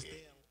gotta understand.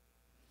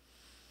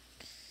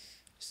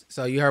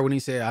 So you heard when he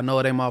said, "I know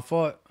it ain't my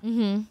fault."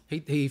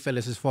 He felt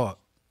it's his fault.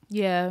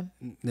 Yeah.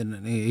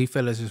 He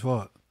felt it's his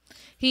fault.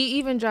 He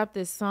even dropped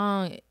this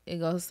song. It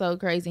goes so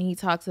crazy. And he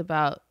talks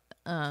about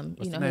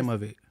What's the name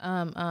of it?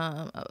 Oh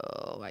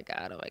my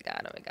god.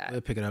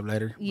 We'll pick it up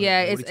later.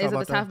 Yeah, it's at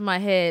the top of my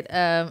head.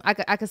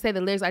 I could say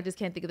the lyrics. I just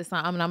can't think of the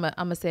song. I'm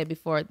gonna say it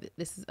before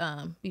this is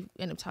we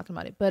end up talking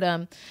about it.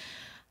 But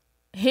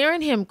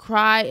hearing him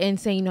cry and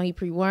saying, he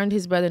pre-warned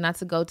his brother not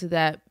to go to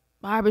that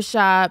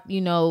barbershop.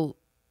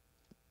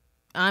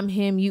 I'm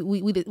him.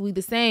 We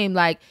the same.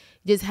 Like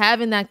just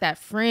having that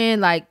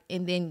friend. Like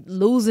and then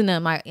losing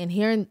him. Like and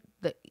hearing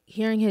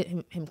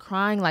him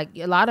crying. Like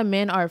a lot of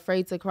men are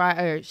afraid to cry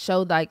or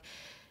show like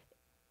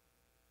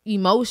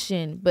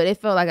emotion, but it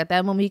felt like at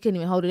that moment he couldn't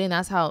even hold it in.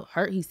 That's how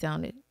hurt he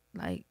sounded.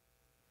 Like,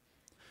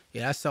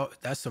 yeah,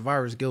 that's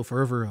survivor's guilt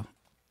for real.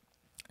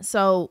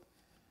 So,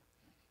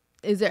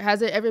 has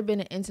there ever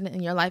been an incident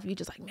in your life you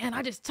just like, man,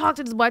 I just talked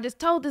to this boy, I just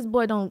told this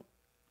boy don't?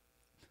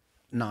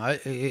 No,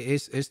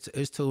 it's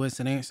two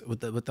incidents with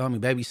the homie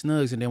Baby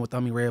Snugs and then with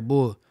homie Red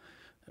Bull.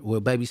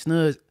 With Baby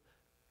Snugs,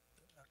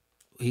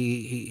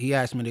 he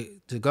asked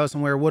me to go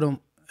somewhere with him,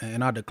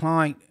 and I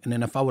declined. And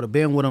then if I would have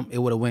been with him, it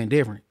would have went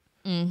different.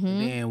 And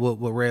then with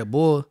Red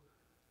Bull,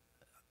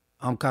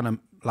 I'm kind of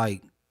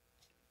like,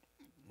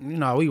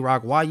 we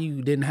rock. Why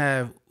you didn't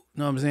have, you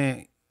know what I'm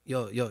saying?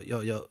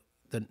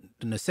 The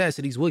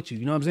necessities with you,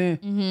 you know what I'm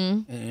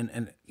saying?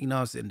 And you know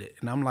what I'm saying?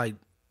 And I'm like, you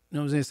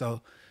know what I'm saying?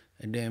 So,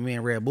 and then me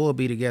and Red Bull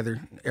be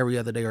together every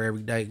other day or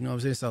every day, you know what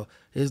I'm saying? So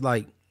it's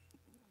like,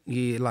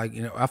 yeah, like,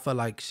 I felt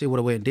like shit would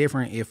have went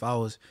different if I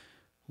was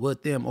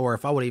with them, or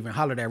if I would even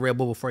hollered at Red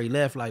Bull before he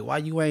left, like, why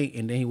you ain't?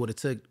 And then he would have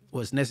took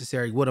what's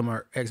necessary with him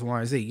or X, Y,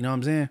 and Z. You know what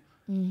I'm saying?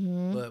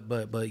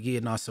 But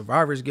yeah,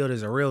 survivor's guilt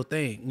is a real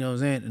thing. You know what I'm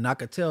saying? And I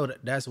could tell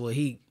that's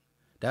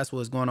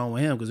what's going on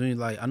with him, because when he's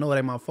like, I know it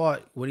ain't my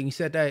fault. When he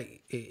said that,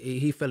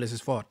 he felt it's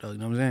his fault though. You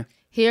know what I'm saying?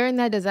 Hearing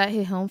that, does that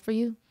hit home for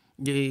you?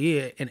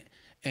 Yeah. And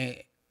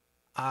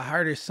I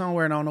heard it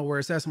somewhere, and I don't know where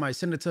it's at. Somebody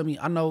sent it to me.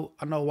 I know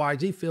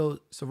YG feel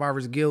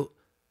survivor's guilt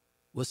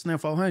with Slim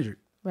 400.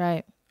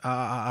 Right.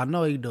 I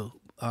know he do.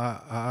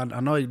 I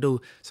know he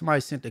do.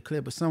 Somebody sent the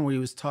clip of somewhere he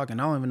was talking.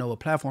 I don't even know what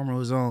platform it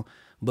was on,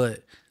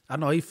 but I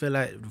know he feel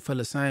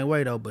the same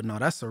way though. But no,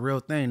 that's a real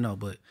thing though.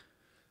 But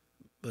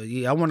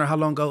yeah, I wonder how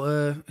long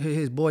ago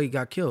his boy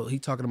got killed. He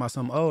talking about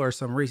something old or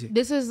something recent.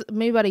 This is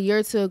maybe about a year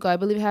or two ago. I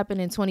believe it happened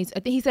in I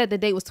think he said the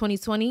date was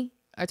 2020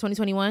 or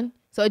 2021.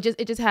 So it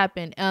just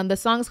happened. The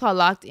song's called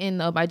 "Locked In"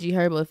 though by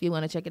G-Herbo if you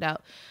want to check it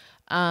out.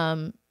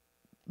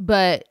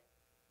 But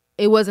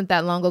it wasn't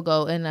that long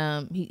ago,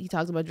 and he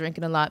talks about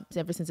drinking a lot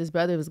ever since his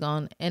brother was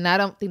gone. And I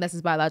don't think that's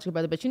his biological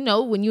brother, but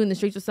when you in the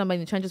streets with somebody,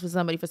 in the trenches with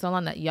somebody for so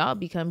long, that y'all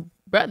become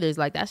brothers.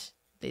 Like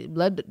the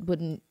blood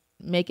wouldn't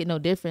make it no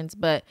difference.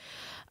 But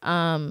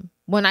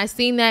when I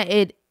seen that,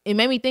 it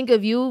made me think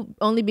of you,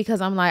 only because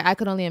I'm like, I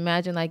could only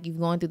imagine like you've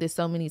gone through this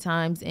so many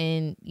times,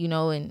 and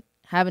and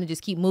having to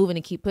just keep moving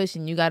and keep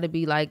pushing. You got to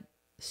be like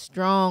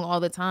strong all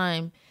the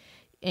time,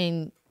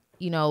 and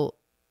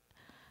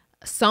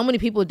so many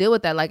people deal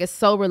with that. Like, it's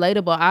so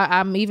relatable.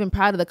 I'm even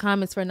proud of the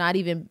comments for not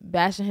even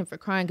bashing him for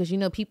crying, because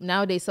people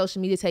nowadays,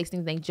 social media takes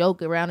things, they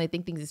joke around and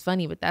think things is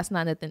funny, but that's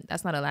not nothing.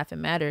 That's not a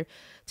laughing matter,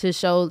 to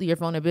show your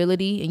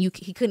vulnerability. And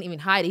he couldn't even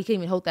hide it. He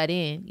couldn't even hold that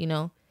in.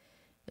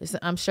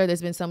 I'm sure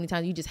there's been so many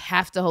times you just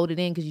have to hold it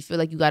in because you feel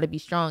like you got to be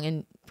strong,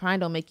 and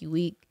crying don't make you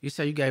weak. You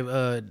said you gave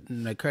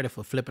credit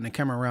for flipping the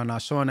camera around,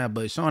 not showing that,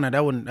 but showing that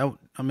it wouldn't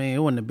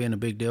have been a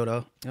big deal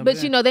though. But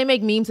they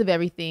make memes of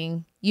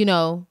everything.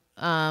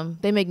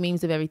 They make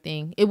memes of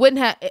everything. It wouldn't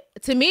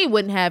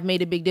have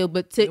made a big deal,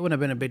 but it wouldn't have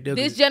been a big deal.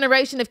 This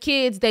generation of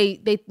kids, they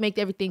make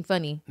everything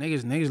funny.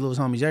 Niggas lose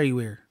homies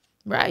everywhere.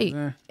 Right.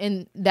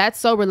 And that's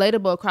so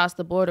relatable across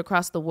the board,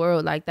 across the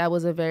world. Like, that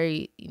was a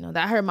very,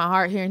 that hurt my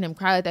heart hearing him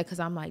cry like that, because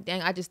I'm like,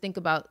 dang, I just think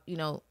about,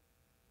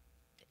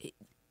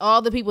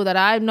 all the people that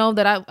I know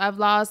that I've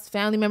lost,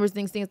 family members,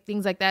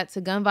 things like that,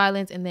 to gun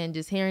violence, and then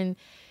just hearing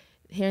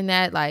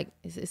that, like,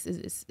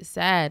 it's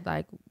sad.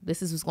 Like,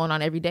 this is what's going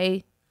on every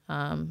day.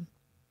 In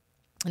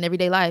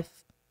everyday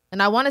life.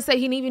 And I want to say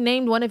he even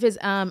named one of his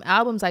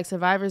albums like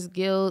Survivor's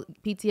Guilt,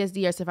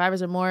 PTSD, or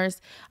Survivor's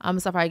Remorse. I'm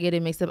sorry, I get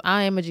it mixed up.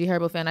 I am a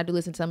G-Herbo fan. I do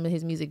listen to some of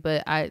his music,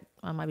 but I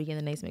might be getting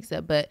the names mixed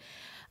up. But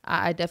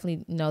I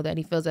definitely know that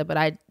he feels that. But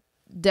I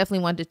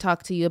definitely wanted to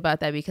talk to you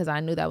about that, because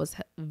I knew that was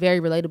very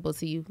relatable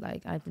to you.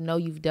 Like, I know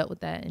you've dealt with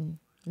that and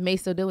may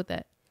still deal with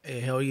that. Hey,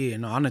 hell yeah.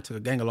 No, I done took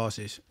a gang of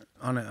losses.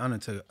 I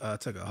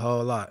took a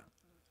whole lot.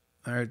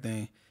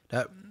 Everything.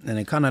 And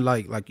it kind of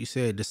like you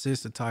said,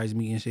 desensitized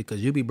me and shit,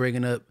 because you be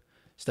bringing up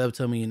stuff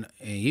to me, and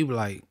you be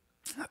like,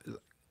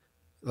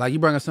 like you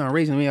bring up something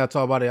recently, I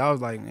talk about it. I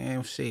was like,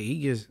 man, shit,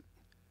 he just,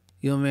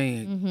 you know what I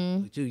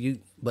mean? Mm-hmm.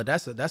 But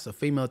that's a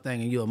female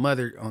thing, and you're a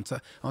mother. On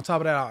top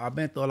of that, I've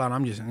been through a lot.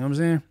 I'm just, you know what I'm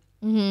saying?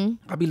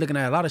 Mm-hmm. I be looking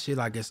at a lot of shit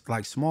like it's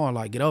like small,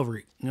 like get over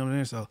it. You know what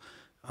I'm saying? So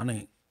I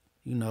think,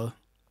 you know.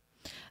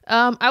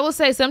 I will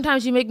say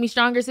sometimes you make me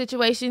stronger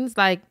situations,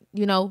 like,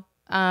 you know,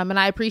 and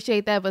I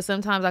appreciate that, but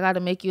sometimes I got to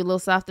make you a little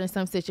softer in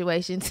some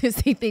situations.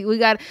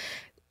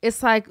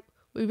 It's like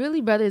we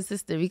really brother and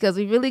sister because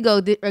we really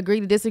go agree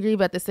to disagree,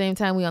 but at the same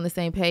time we on the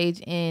same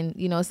page. And,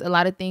 you know, it's a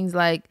lot of things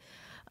like,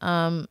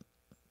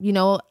 you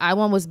know, I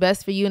want what's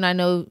best for you and I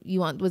know you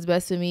want what's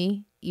best for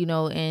me, you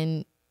know,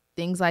 and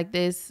things like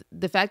this.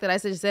 The fact that I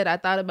just said I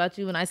thought about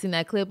you when I seen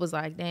that clip was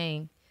like,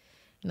 dang,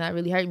 and that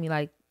really hurt me.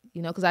 Like,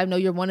 you know, because I know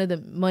you're one of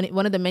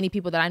the many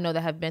people that I know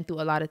that have been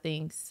through a lot of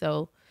things.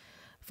 So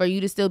for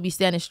you to still be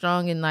standing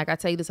strong, and like I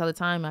tell you this all the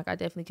time, like I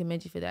definitely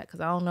commend you for that, because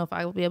I don't know if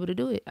I would be able to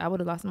do it. I would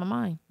have lost my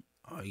mind.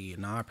 Oh yeah,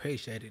 no, I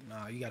appreciate it.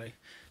 No, you gotta,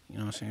 you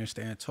know what I'm saying,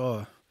 stand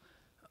tall.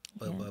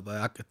 But Yeah.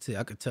 but I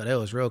could tell that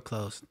was real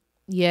close.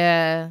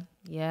 Yeah,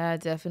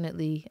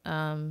 definitely.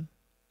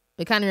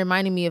 It kind of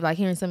reminded me of like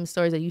hearing some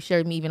stories that you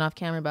shared me even off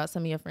camera about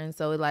some of your friends.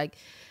 So like,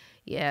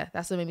 yeah,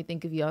 that's what made me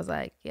think of you. I was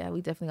like, yeah,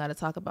 we definitely got to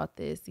talk about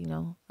this, you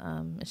know.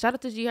 And shout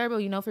out to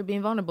G-Herbo, you know, for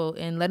being vulnerable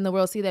and letting the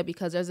world see that,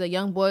 because there's a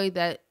young boy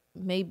that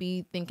may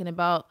be thinking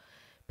about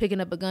picking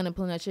up a gun and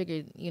pulling that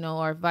trigger, you know,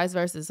 or vice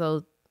versa.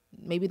 So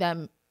maybe that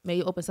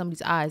may open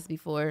somebody's eyes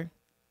before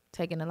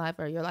taking a life,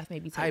 or your life may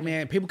be taken. Hey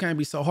man, people can't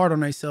be so hard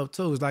on themselves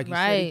too. It's like you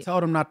said, he Right.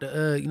 told them not to, you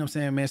know what I'm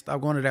saying, man,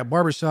 stop going to that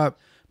barbershop.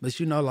 But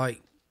you know,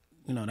 like,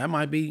 you know, that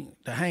might be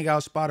the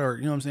hangout spot, or,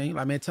 you know what I'm saying? He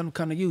like, man, tell him to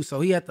come to you.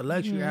 So he had the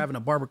luxury of having a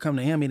barber come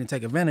to him. He didn't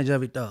take advantage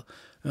of it though.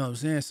 You know what I'm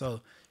saying?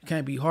 So you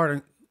can't be hard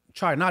on,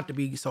 try not to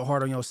be so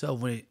hard on yourself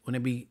when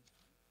it be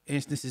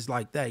instances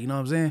like that. You know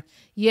what I'm saying?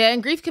 Yeah,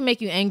 and grief can make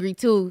you angry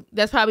too.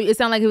 That's probably, it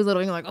sounded like he was a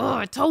little like, oh,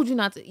 I told you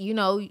not to, you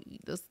know,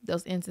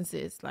 those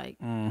instances. Like,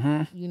 you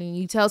know,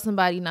 you tell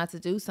somebody not to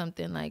do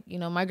something. Like, you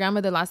know, my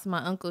grandmother lost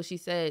my uncle. She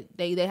said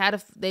she's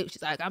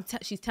like,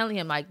 she's telling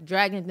him, like,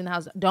 dragging him in the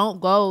house, don't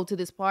go to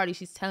this party.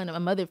 She's telling him, my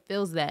mother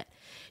feels that.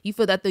 You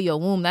feel that through your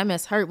womb. That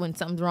must hurt when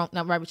something's wrong,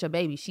 not right with your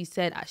baby. She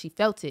said she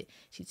felt it.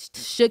 She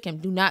shook him,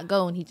 do not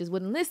go, and he just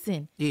wouldn't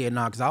listen. Yeah,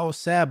 nah, because I was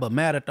sad but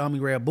mad at Tommy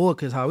Red Bull,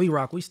 because how we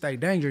rock, we stay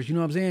dangerous. You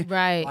know what I'm saying?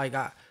 Right. Like,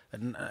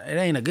 it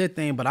ain't a good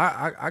thing, but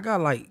I got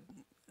like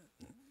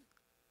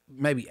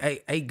maybe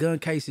eight gun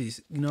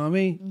cases. You know what I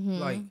mean?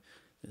 Like,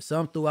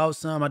 some throughout,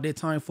 some I did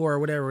time for, or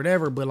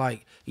whatever. But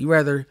like, you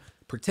rather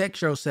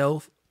protect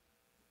yourself,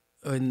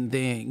 and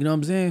then, you know what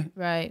I'm saying?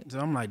 Right. So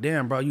I'm like,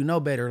 damn, bro, you know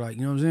better. Like,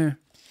 you know what I'm saying?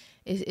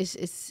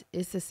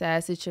 It's a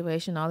sad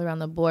situation all around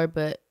the board,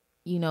 but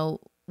you know,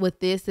 with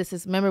this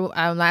is, remember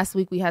last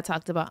week we had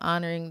talked about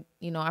honoring,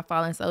 you know, our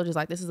fallen soldiers.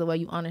 Like, this is the way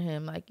you honor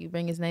him. Like, you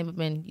bring his name up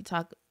and you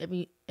talk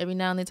every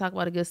now and then, talk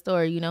about a good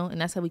story, you know,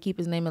 and that's how we keep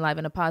his name alive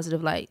in a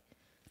positive light.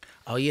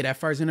 Oh yeah, that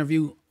first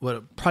interview,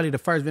 well, probably the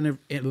first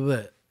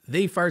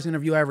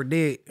interview I ever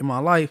did in my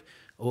life,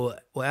 with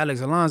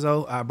Alex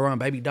Alonso. I brought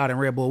Baby Dot and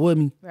Red Bull with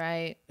me,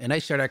 Right. and they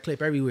share that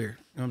clip everywhere.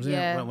 You know what I'm saying?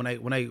 Yeah.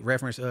 When they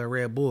reference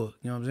Red Bull,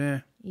 you know what I'm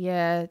saying?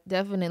 Yeah,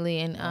 definitely.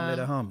 And Don't let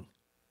it humble.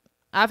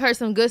 I've heard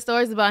some good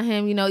stories about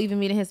him, you know, even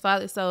meeting his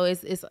father. So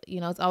it's you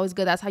know, it's always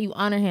good. That's how you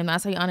honor him.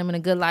 That's how you honor him in a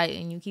good light,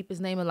 and you keep his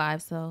name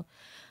alive. So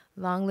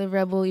long live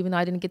Red Bull, even though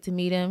I didn't get to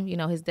meet him. You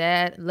know, his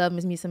dad loved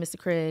me some Mr.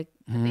 Craig.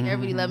 I think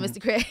everybody loved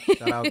Mr. Craig.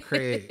 Shout out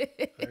Craig.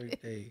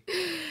 Everything.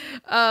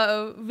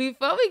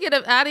 Before we get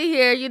up out of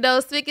here, you know,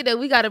 speaking of,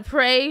 we got to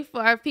pray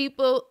for our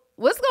people.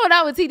 What's going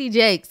on with TD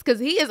Jakes? Because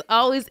he is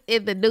always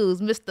in the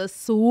news, Mr.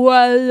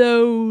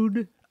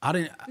 Swallowed. I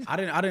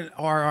didn't,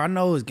 or I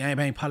know it's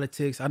gangbang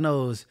politics. I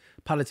know it's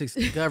politics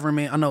in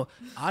government.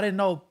 I didn't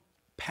know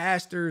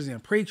pastors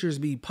and preachers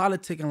be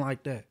politicking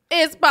like that.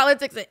 It's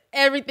politics and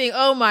everything.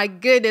 Oh my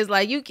goodness.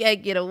 Like, you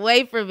can't get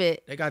away from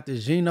it. They got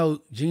this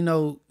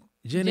Gino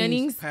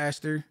Jennings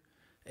pastor,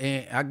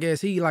 and I guess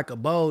he like a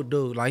bold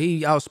dude. Like,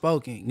 he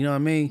outspoken, you know what I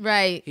mean?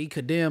 Right. He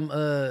condemned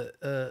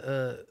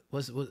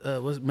what's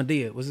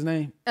Medea? What's his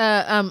name?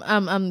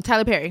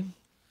 Tyler Perry.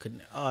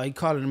 He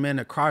called him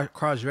a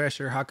cross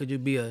dresser. How could you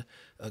be a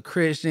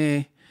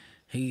Christian?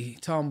 He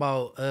talking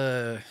about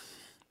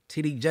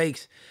TD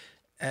Jakes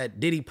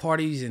at Diddy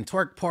parties and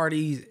twerk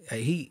parties.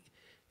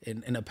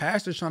 And the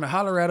pastor's trying to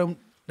holler at him.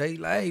 They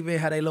like, hey man,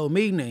 had a little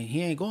meeting and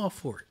he ain't going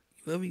for it.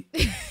 You feel me?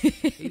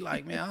 He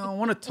like, man, I don't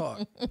want to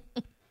talk.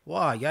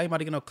 Why? Y'all ain't about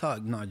to get no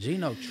clock. No,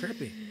 Gino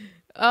tripping.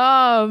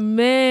 Oh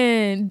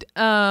man.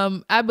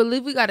 I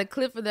believe we got a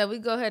clip for that. We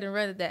go ahead and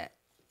run that.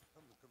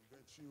 I'm to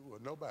convince you or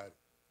nobody.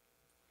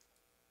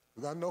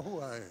 Because I know who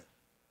I am.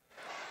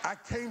 I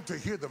came to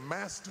hear the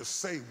master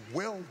say,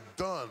 well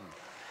done,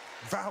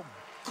 thou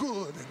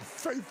good and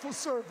faithful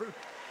servant.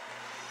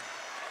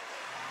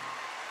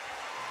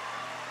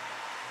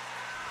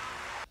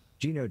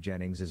 Gino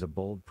Jennings is a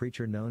bold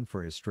preacher known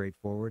for his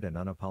straightforward and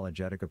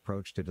unapologetic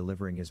approach to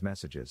delivering his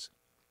messages.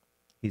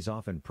 He's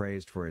often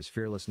praised for his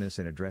fearlessness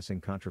in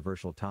addressing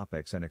controversial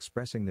topics and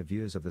expressing the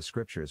views of the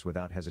scriptures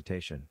without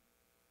hesitation.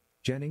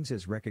 Jennings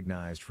is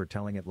recognized for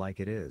telling it like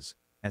it is,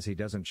 as he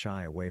doesn't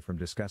shy away from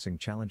discussing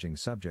challenging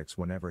subjects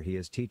whenever he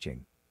is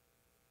teaching.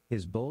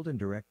 His bold and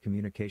direct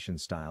communication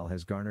style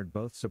has garnered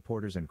both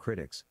supporters and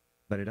critics,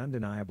 but it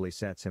undeniably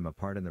sets him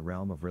apart in the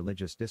realm of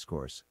religious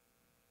discourse.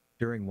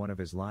 During one of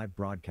his live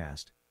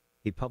broadcasts,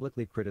 he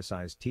publicly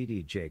criticized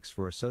T.D. Jakes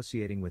for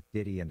associating with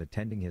Diddy and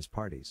attending his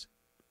parties.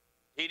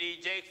 T.D.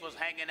 Jakes was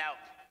hanging out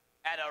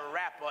at a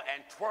rapper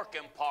and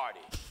twerking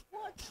party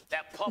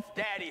that Puff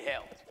Daddy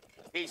held.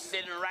 He's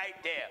sitting right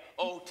there,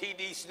 old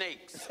T.D.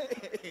 Snakes.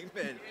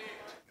 Amen.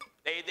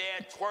 They there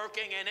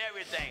twerking and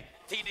everything.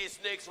 T.D.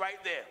 Snakes right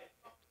there.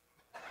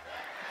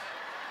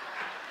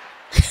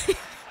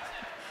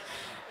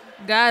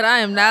 God, I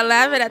am not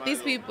laughing at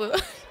these people.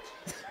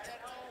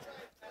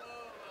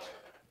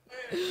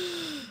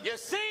 You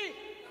see,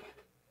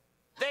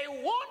 they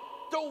want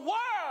the world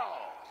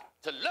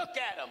to look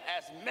at them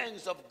as men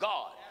of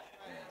God,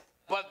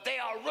 but they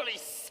are really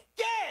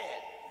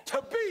scared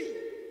to be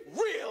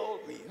real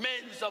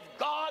men of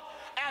God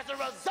as a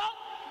result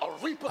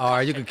of repercussions. All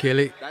right, you can kill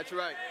it. That's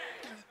right.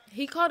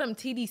 He called them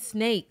TD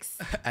Snakes.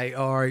 Hey,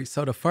 all right.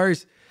 So the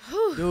first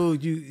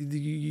dude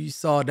you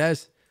saw,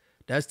 that's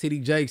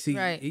TD Jakes.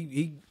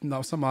 He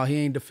somehow he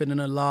ain't defending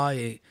the law.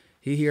 He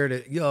hear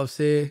the, you know what I'm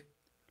saying?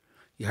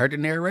 You heard the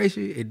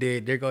narration? And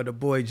then there go the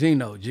boy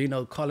Gino.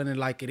 Gino calling it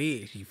like it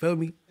is. You feel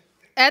me?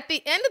 At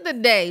the end of the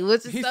day,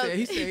 which is he said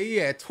he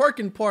had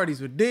twerking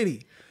parties with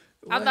Diddy.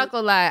 What? I'm not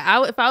gonna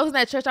lie. If I was in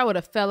that church, I would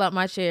have fell out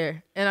my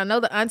chair. And I know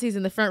the aunties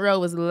in the front row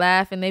was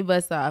laughing they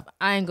bust off.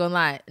 I ain't gonna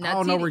lie. Now, I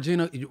don't know where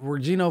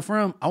Gino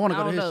from. I want to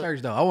go to his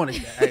church though. I want to.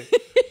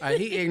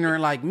 He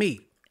ignorant like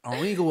me. On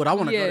Inglewood, I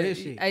want to go to his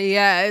shit.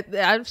 Yeah,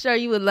 I'm sure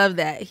you would love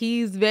that.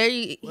 He's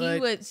very,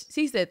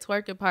 she said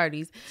twerking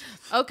parties.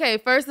 Okay,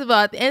 first of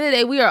all, at the end of the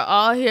day, we are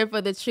all here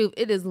for the truth.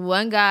 It is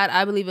one God.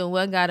 I believe in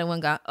one God and one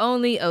God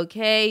only,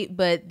 okay?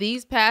 But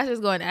these pastors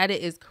going at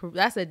it,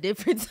 that's a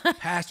different time.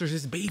 Pastors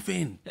is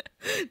beefing.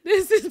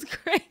 This is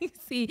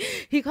crazy.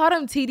 He called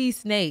them TD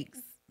Snakes.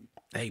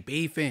 They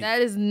beefing.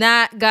 That is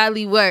not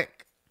godly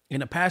work.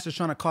 And the pastor's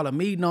trying to call a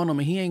meeting on him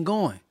and he ain't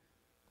going.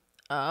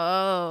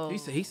 Oh. He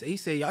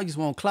said, y'all just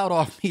want clout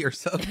off me or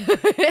something.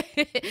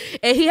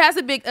 And he has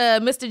a big,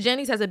 Mr.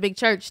 Jennings has a big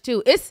church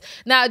too.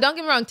 Now, don't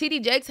get me wrong, T.D.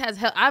 Jakes has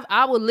help.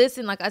 I will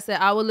listen, like I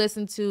said, I will read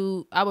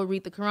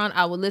the Quran.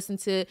 I will listen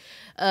to,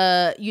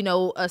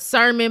 a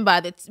sermon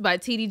by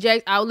T.D.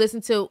 Jakes. I will listen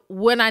to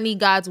when I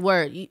need God's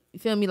word. You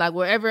feel me? Like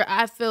wherever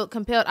I feel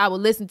compelled, I will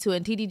listen to it.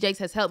 And T.D. Jakes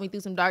has helped me through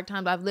some dark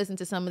times. I've listened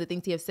to some of the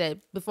things he has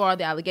said before all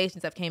the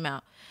allegations have came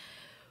out.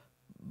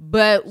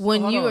 But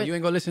when you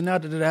ain't gonna listen now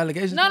to the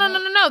allegations? No.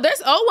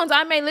 There's old ones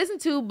I may listen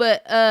to,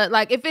 but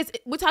like if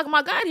we're talking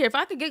about God here, if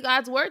I could get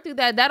God's word through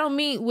that don't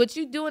mean what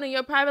you doing in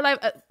your private life.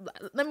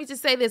 Let me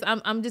just say this: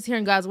 I'm just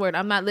hearing God's word.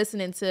 I'm not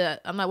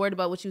worried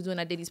about what you doing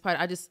at Diddy's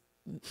party.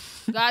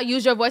 God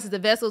use your voice as a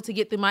vessel to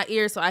get through my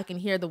ears so I can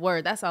hear the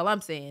word. That's all I'm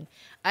saying.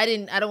 I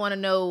don't want to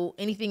know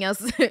anything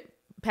else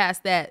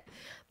past that.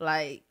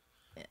 Like.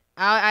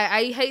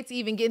 I hate to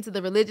even get into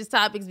the religious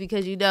topics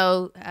because you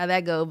know how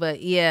that go,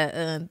 but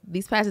yeah,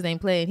 these pastors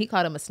ain't playing. He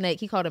called him a snake.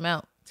 He called him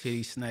out.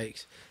 Titty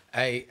snakes.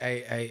 Hey,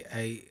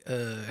 hey,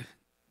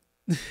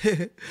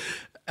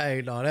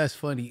 no, that's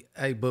funny.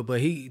 Hey, but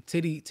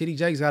Titty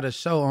Jakes got a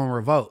show on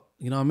Revolt.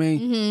 You know what I mean?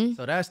 Mm-hmm.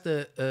 So that's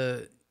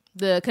the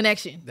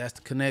connection. That's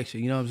the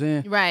connection. You know what I'm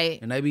saying?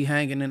 Right. And they be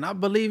hanging, and I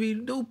believe he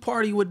do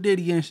party with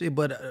Diddy and shit,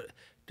 but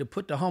to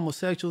put the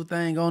homosexual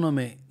thing on him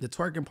and the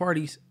twerking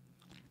parties.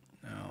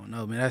 I don't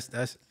know, man.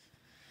 That's.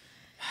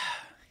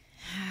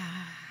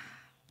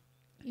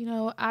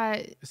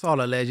 It's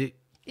all alleged.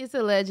 It's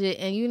alleged,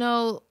 and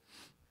I'm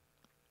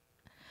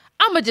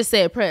gonna just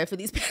say a prayer for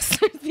these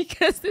pastors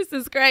because this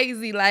is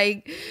crazy.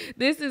 Like,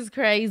 this is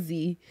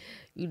crazy.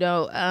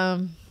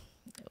 Wow.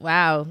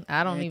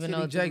 I don't even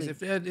know. Jakes,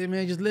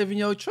 just living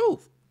your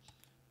truth.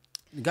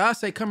 God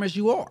say, "Come as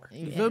you are."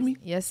 You feel me?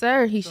 Yes,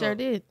 sir. He sure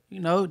did.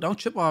 Don't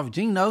trip off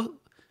Gino. You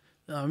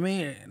know what I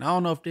mean? And I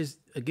don't know if this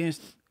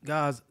against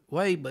God's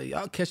way, but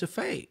y'all catch a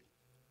fade.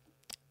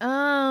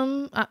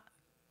 For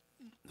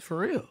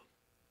real.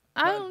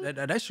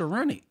 They should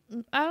run it.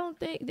 I don't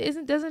think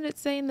doesn't it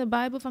say in the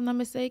Bible, if I'm not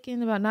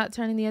mistaken, about not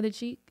turning the other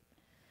cheek?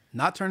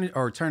 Not turning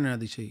or turning the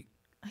other cheek.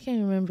 I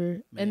can't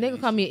remember. Man, and they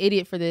gonna call me an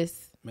idiot for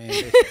this. Man,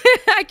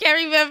 I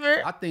can't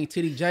remember. I think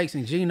T.D. Jakes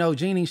and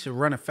Genie should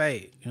run a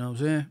fade. You know what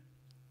I'm saying?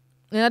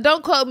 Now,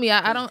 don't quote me.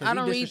 I don't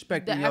read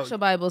the actual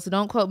Bible, so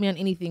don't quote me on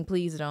anything.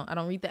 Please don't. I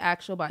don't read the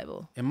actual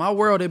Bible. In my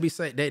world, they be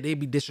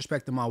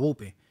disrespecting my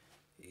whooping.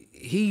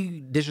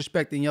 He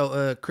disrespecting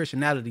your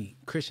Christianity.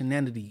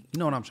 You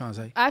know what I'm trying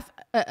to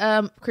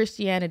say?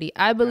 Christianity.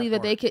 I believe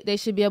that they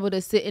should be able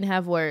to sit and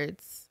have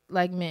words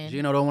like men.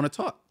 Gino don't want to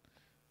talk.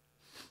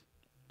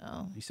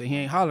 Oh, he said he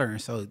ain't hollering,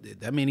 so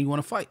that means he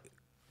want to fight.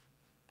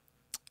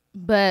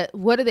 But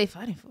what are they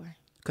fighting for?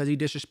 Because he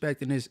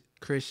disrespecting his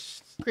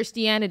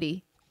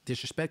Christianity.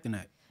 Disrespecting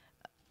that.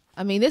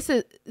 I mean, at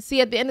the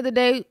end of the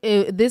day,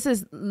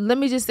 let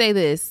me just say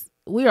this.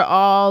 We are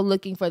all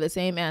looking for the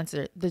same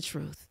answer, the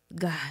truth.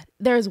 God.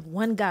 There's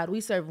one God.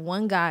 We serve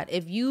one God.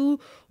 If you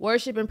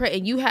worship and pray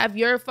and you have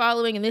your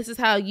following and this is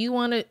how you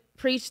want to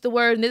preach the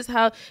word and this is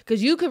how,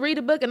 because you could read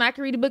a book and I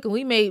could read a book and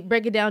we may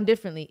break it down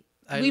differently.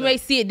 We may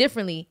see it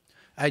differently.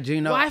 Hey,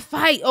 Gino. Why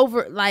fight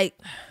over like?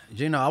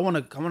 Gino, I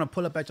wanna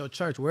pull up at your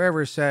church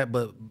wherever it's at,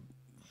 but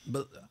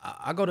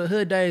I go to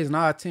hood days and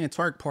I attend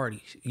twerk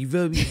parties. You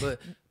feel me?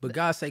 But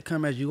God say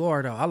come as you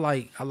are though. I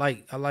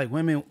like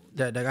women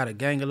that got a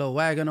gang of little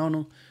wagon on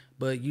them.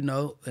 But you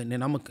know, and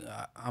then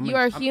you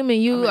are human.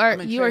 You are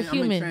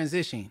human. I'm in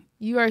transition.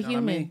 You are human.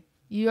 I mean?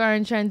 You are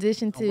in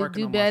transition to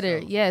do better.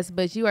 Myself. Yes,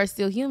 but you are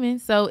still human.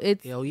 So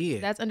it's hell yeah.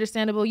 That's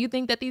understandable. You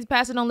think that these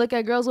pastors don't look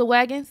at girls with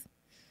wagons?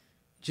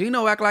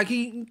 Gino act like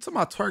he talking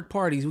about twerk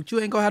parties. You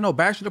ain't gonna have no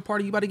bachelor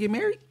party. You about to get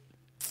married?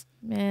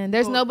 Man,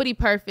 there's nobody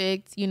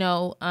perfect, you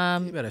know.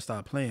 You better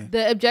stop playing.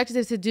 The objective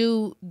is to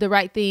do the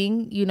right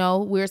thing. You know,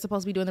 we're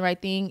supposed to be doing the right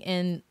thing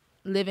and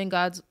living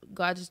God's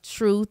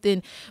truth.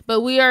 But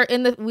we are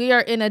in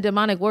a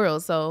demonic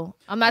world. So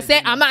I'm not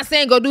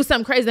saying go do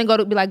something crazy and go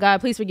to be like,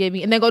 God, please forgive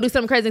me, and then go do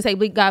something crazy and say,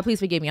 God, please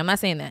forgive me. I'm not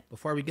saying that.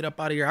 Before we get up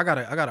out of here, I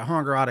got a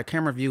hunger out of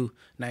camera view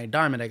named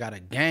Diamond. They got a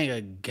gang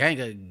of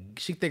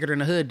she thicker than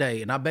the hood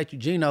day, and I bet you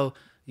Gino,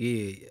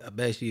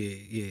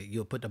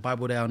 you'll put the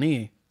Bible down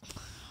in.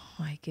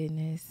 My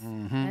goodness.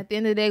 Mm-hmm. At the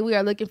end of the day, we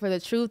are looking for the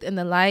truth and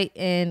the light,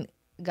 and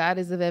God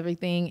is of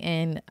everything,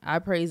 and I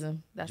praise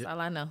him. That's all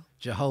I know.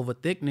 Jehovah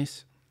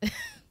thickness.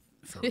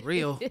 For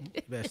real. You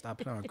better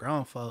stop playing with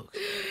grown folks.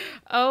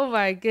 Oh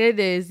my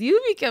goodness.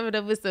 You be coming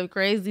up with some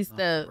crazy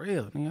stuff. For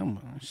real.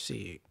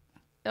 Shit.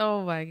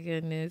 Oh my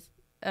goodness.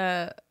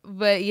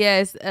 But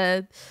yes,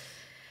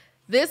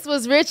 this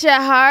was rich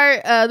at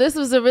heart. This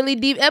was a really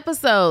deep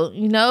episode.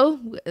 You know,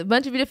 a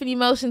bunch of different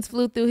emotions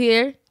flew through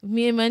here.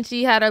 Me and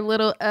Munchie had our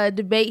little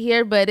debate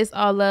here, but it's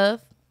all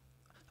love.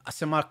 I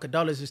send my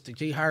condolences to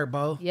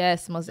G-Herbo.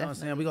 Yes, most definitely. You know what I'm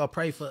saying? We gonna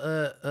pray for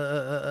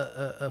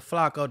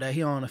Flakko that he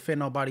don't offend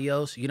nobody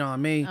else. You know what I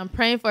mean? I'm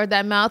praying for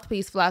that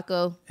mouthpiece,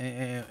 Flakko.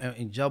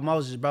 And Joe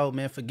Moses, bro,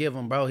 man, forgive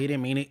him, bro. He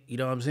didn't mean it. You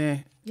know what I'm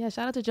saying? Yeah,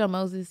 shout out to Joe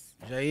Moses.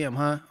 JM,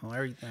 huh? On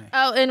everything.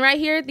 Oh, and right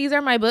here, these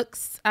are my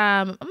books.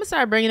 I'm gonna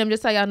start bringing them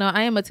just so y'all know.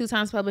 I am a 2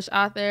 times published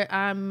author.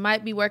 I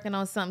might be working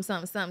on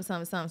something.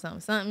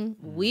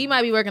 Mm-hmm. We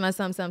might be working on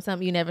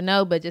something. You never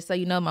know, but just so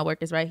you know, my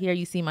work is right here.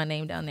 You see my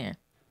name down there.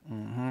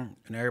 Mm-hmm.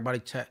 And everybody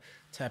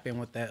tap in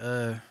with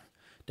that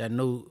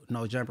new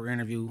No Jumper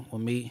interview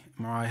with me,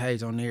 Mariah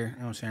Hayes on there. You know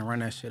what I'm saying? Run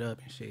that shit up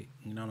and shit.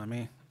 You know what I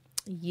mean?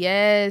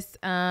 Yes.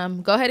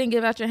 Go ahead and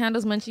give out your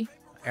handles, Munchie.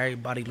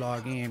 Everybody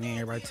log in, man.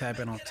 Everybody tap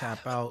in on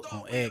Tap Out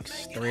on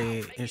X,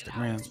 Thread,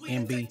 Instagram,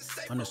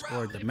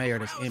 MB_the Mayor.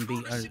 That's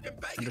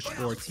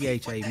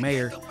MB_THA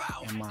Mayor.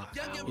 And my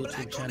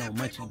YouTube channel,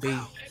 Munchie B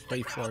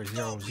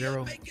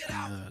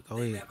 3400. Go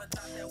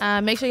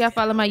ahead. Make sure y'all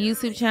follow my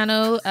YouTube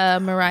channel,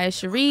 Mariah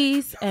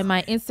Cherise, and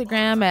my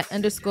Instagram at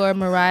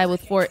 _Mariah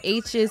with 4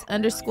 H's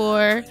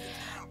 _.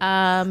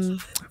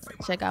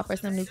 Check out for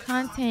some new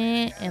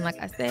content, and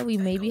like I said, we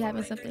may be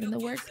having something in the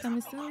works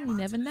coming soon. You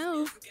never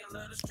know.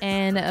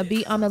 And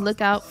be on the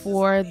lookout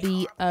for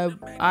the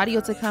audio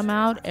to come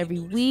out every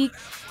week.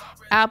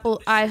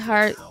 Apple,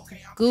 iHeart,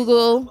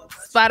 Google,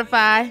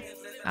 Spotify.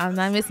 I'm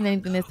not missing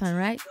anything this time,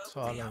 right? That's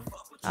all of them.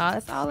 Oh,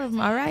 that's all of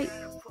them. All right.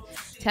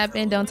 Tap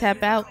in, don't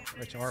tap out.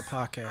 Rich Art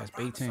Podcast,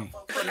 B-Team.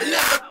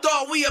 Never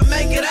thought we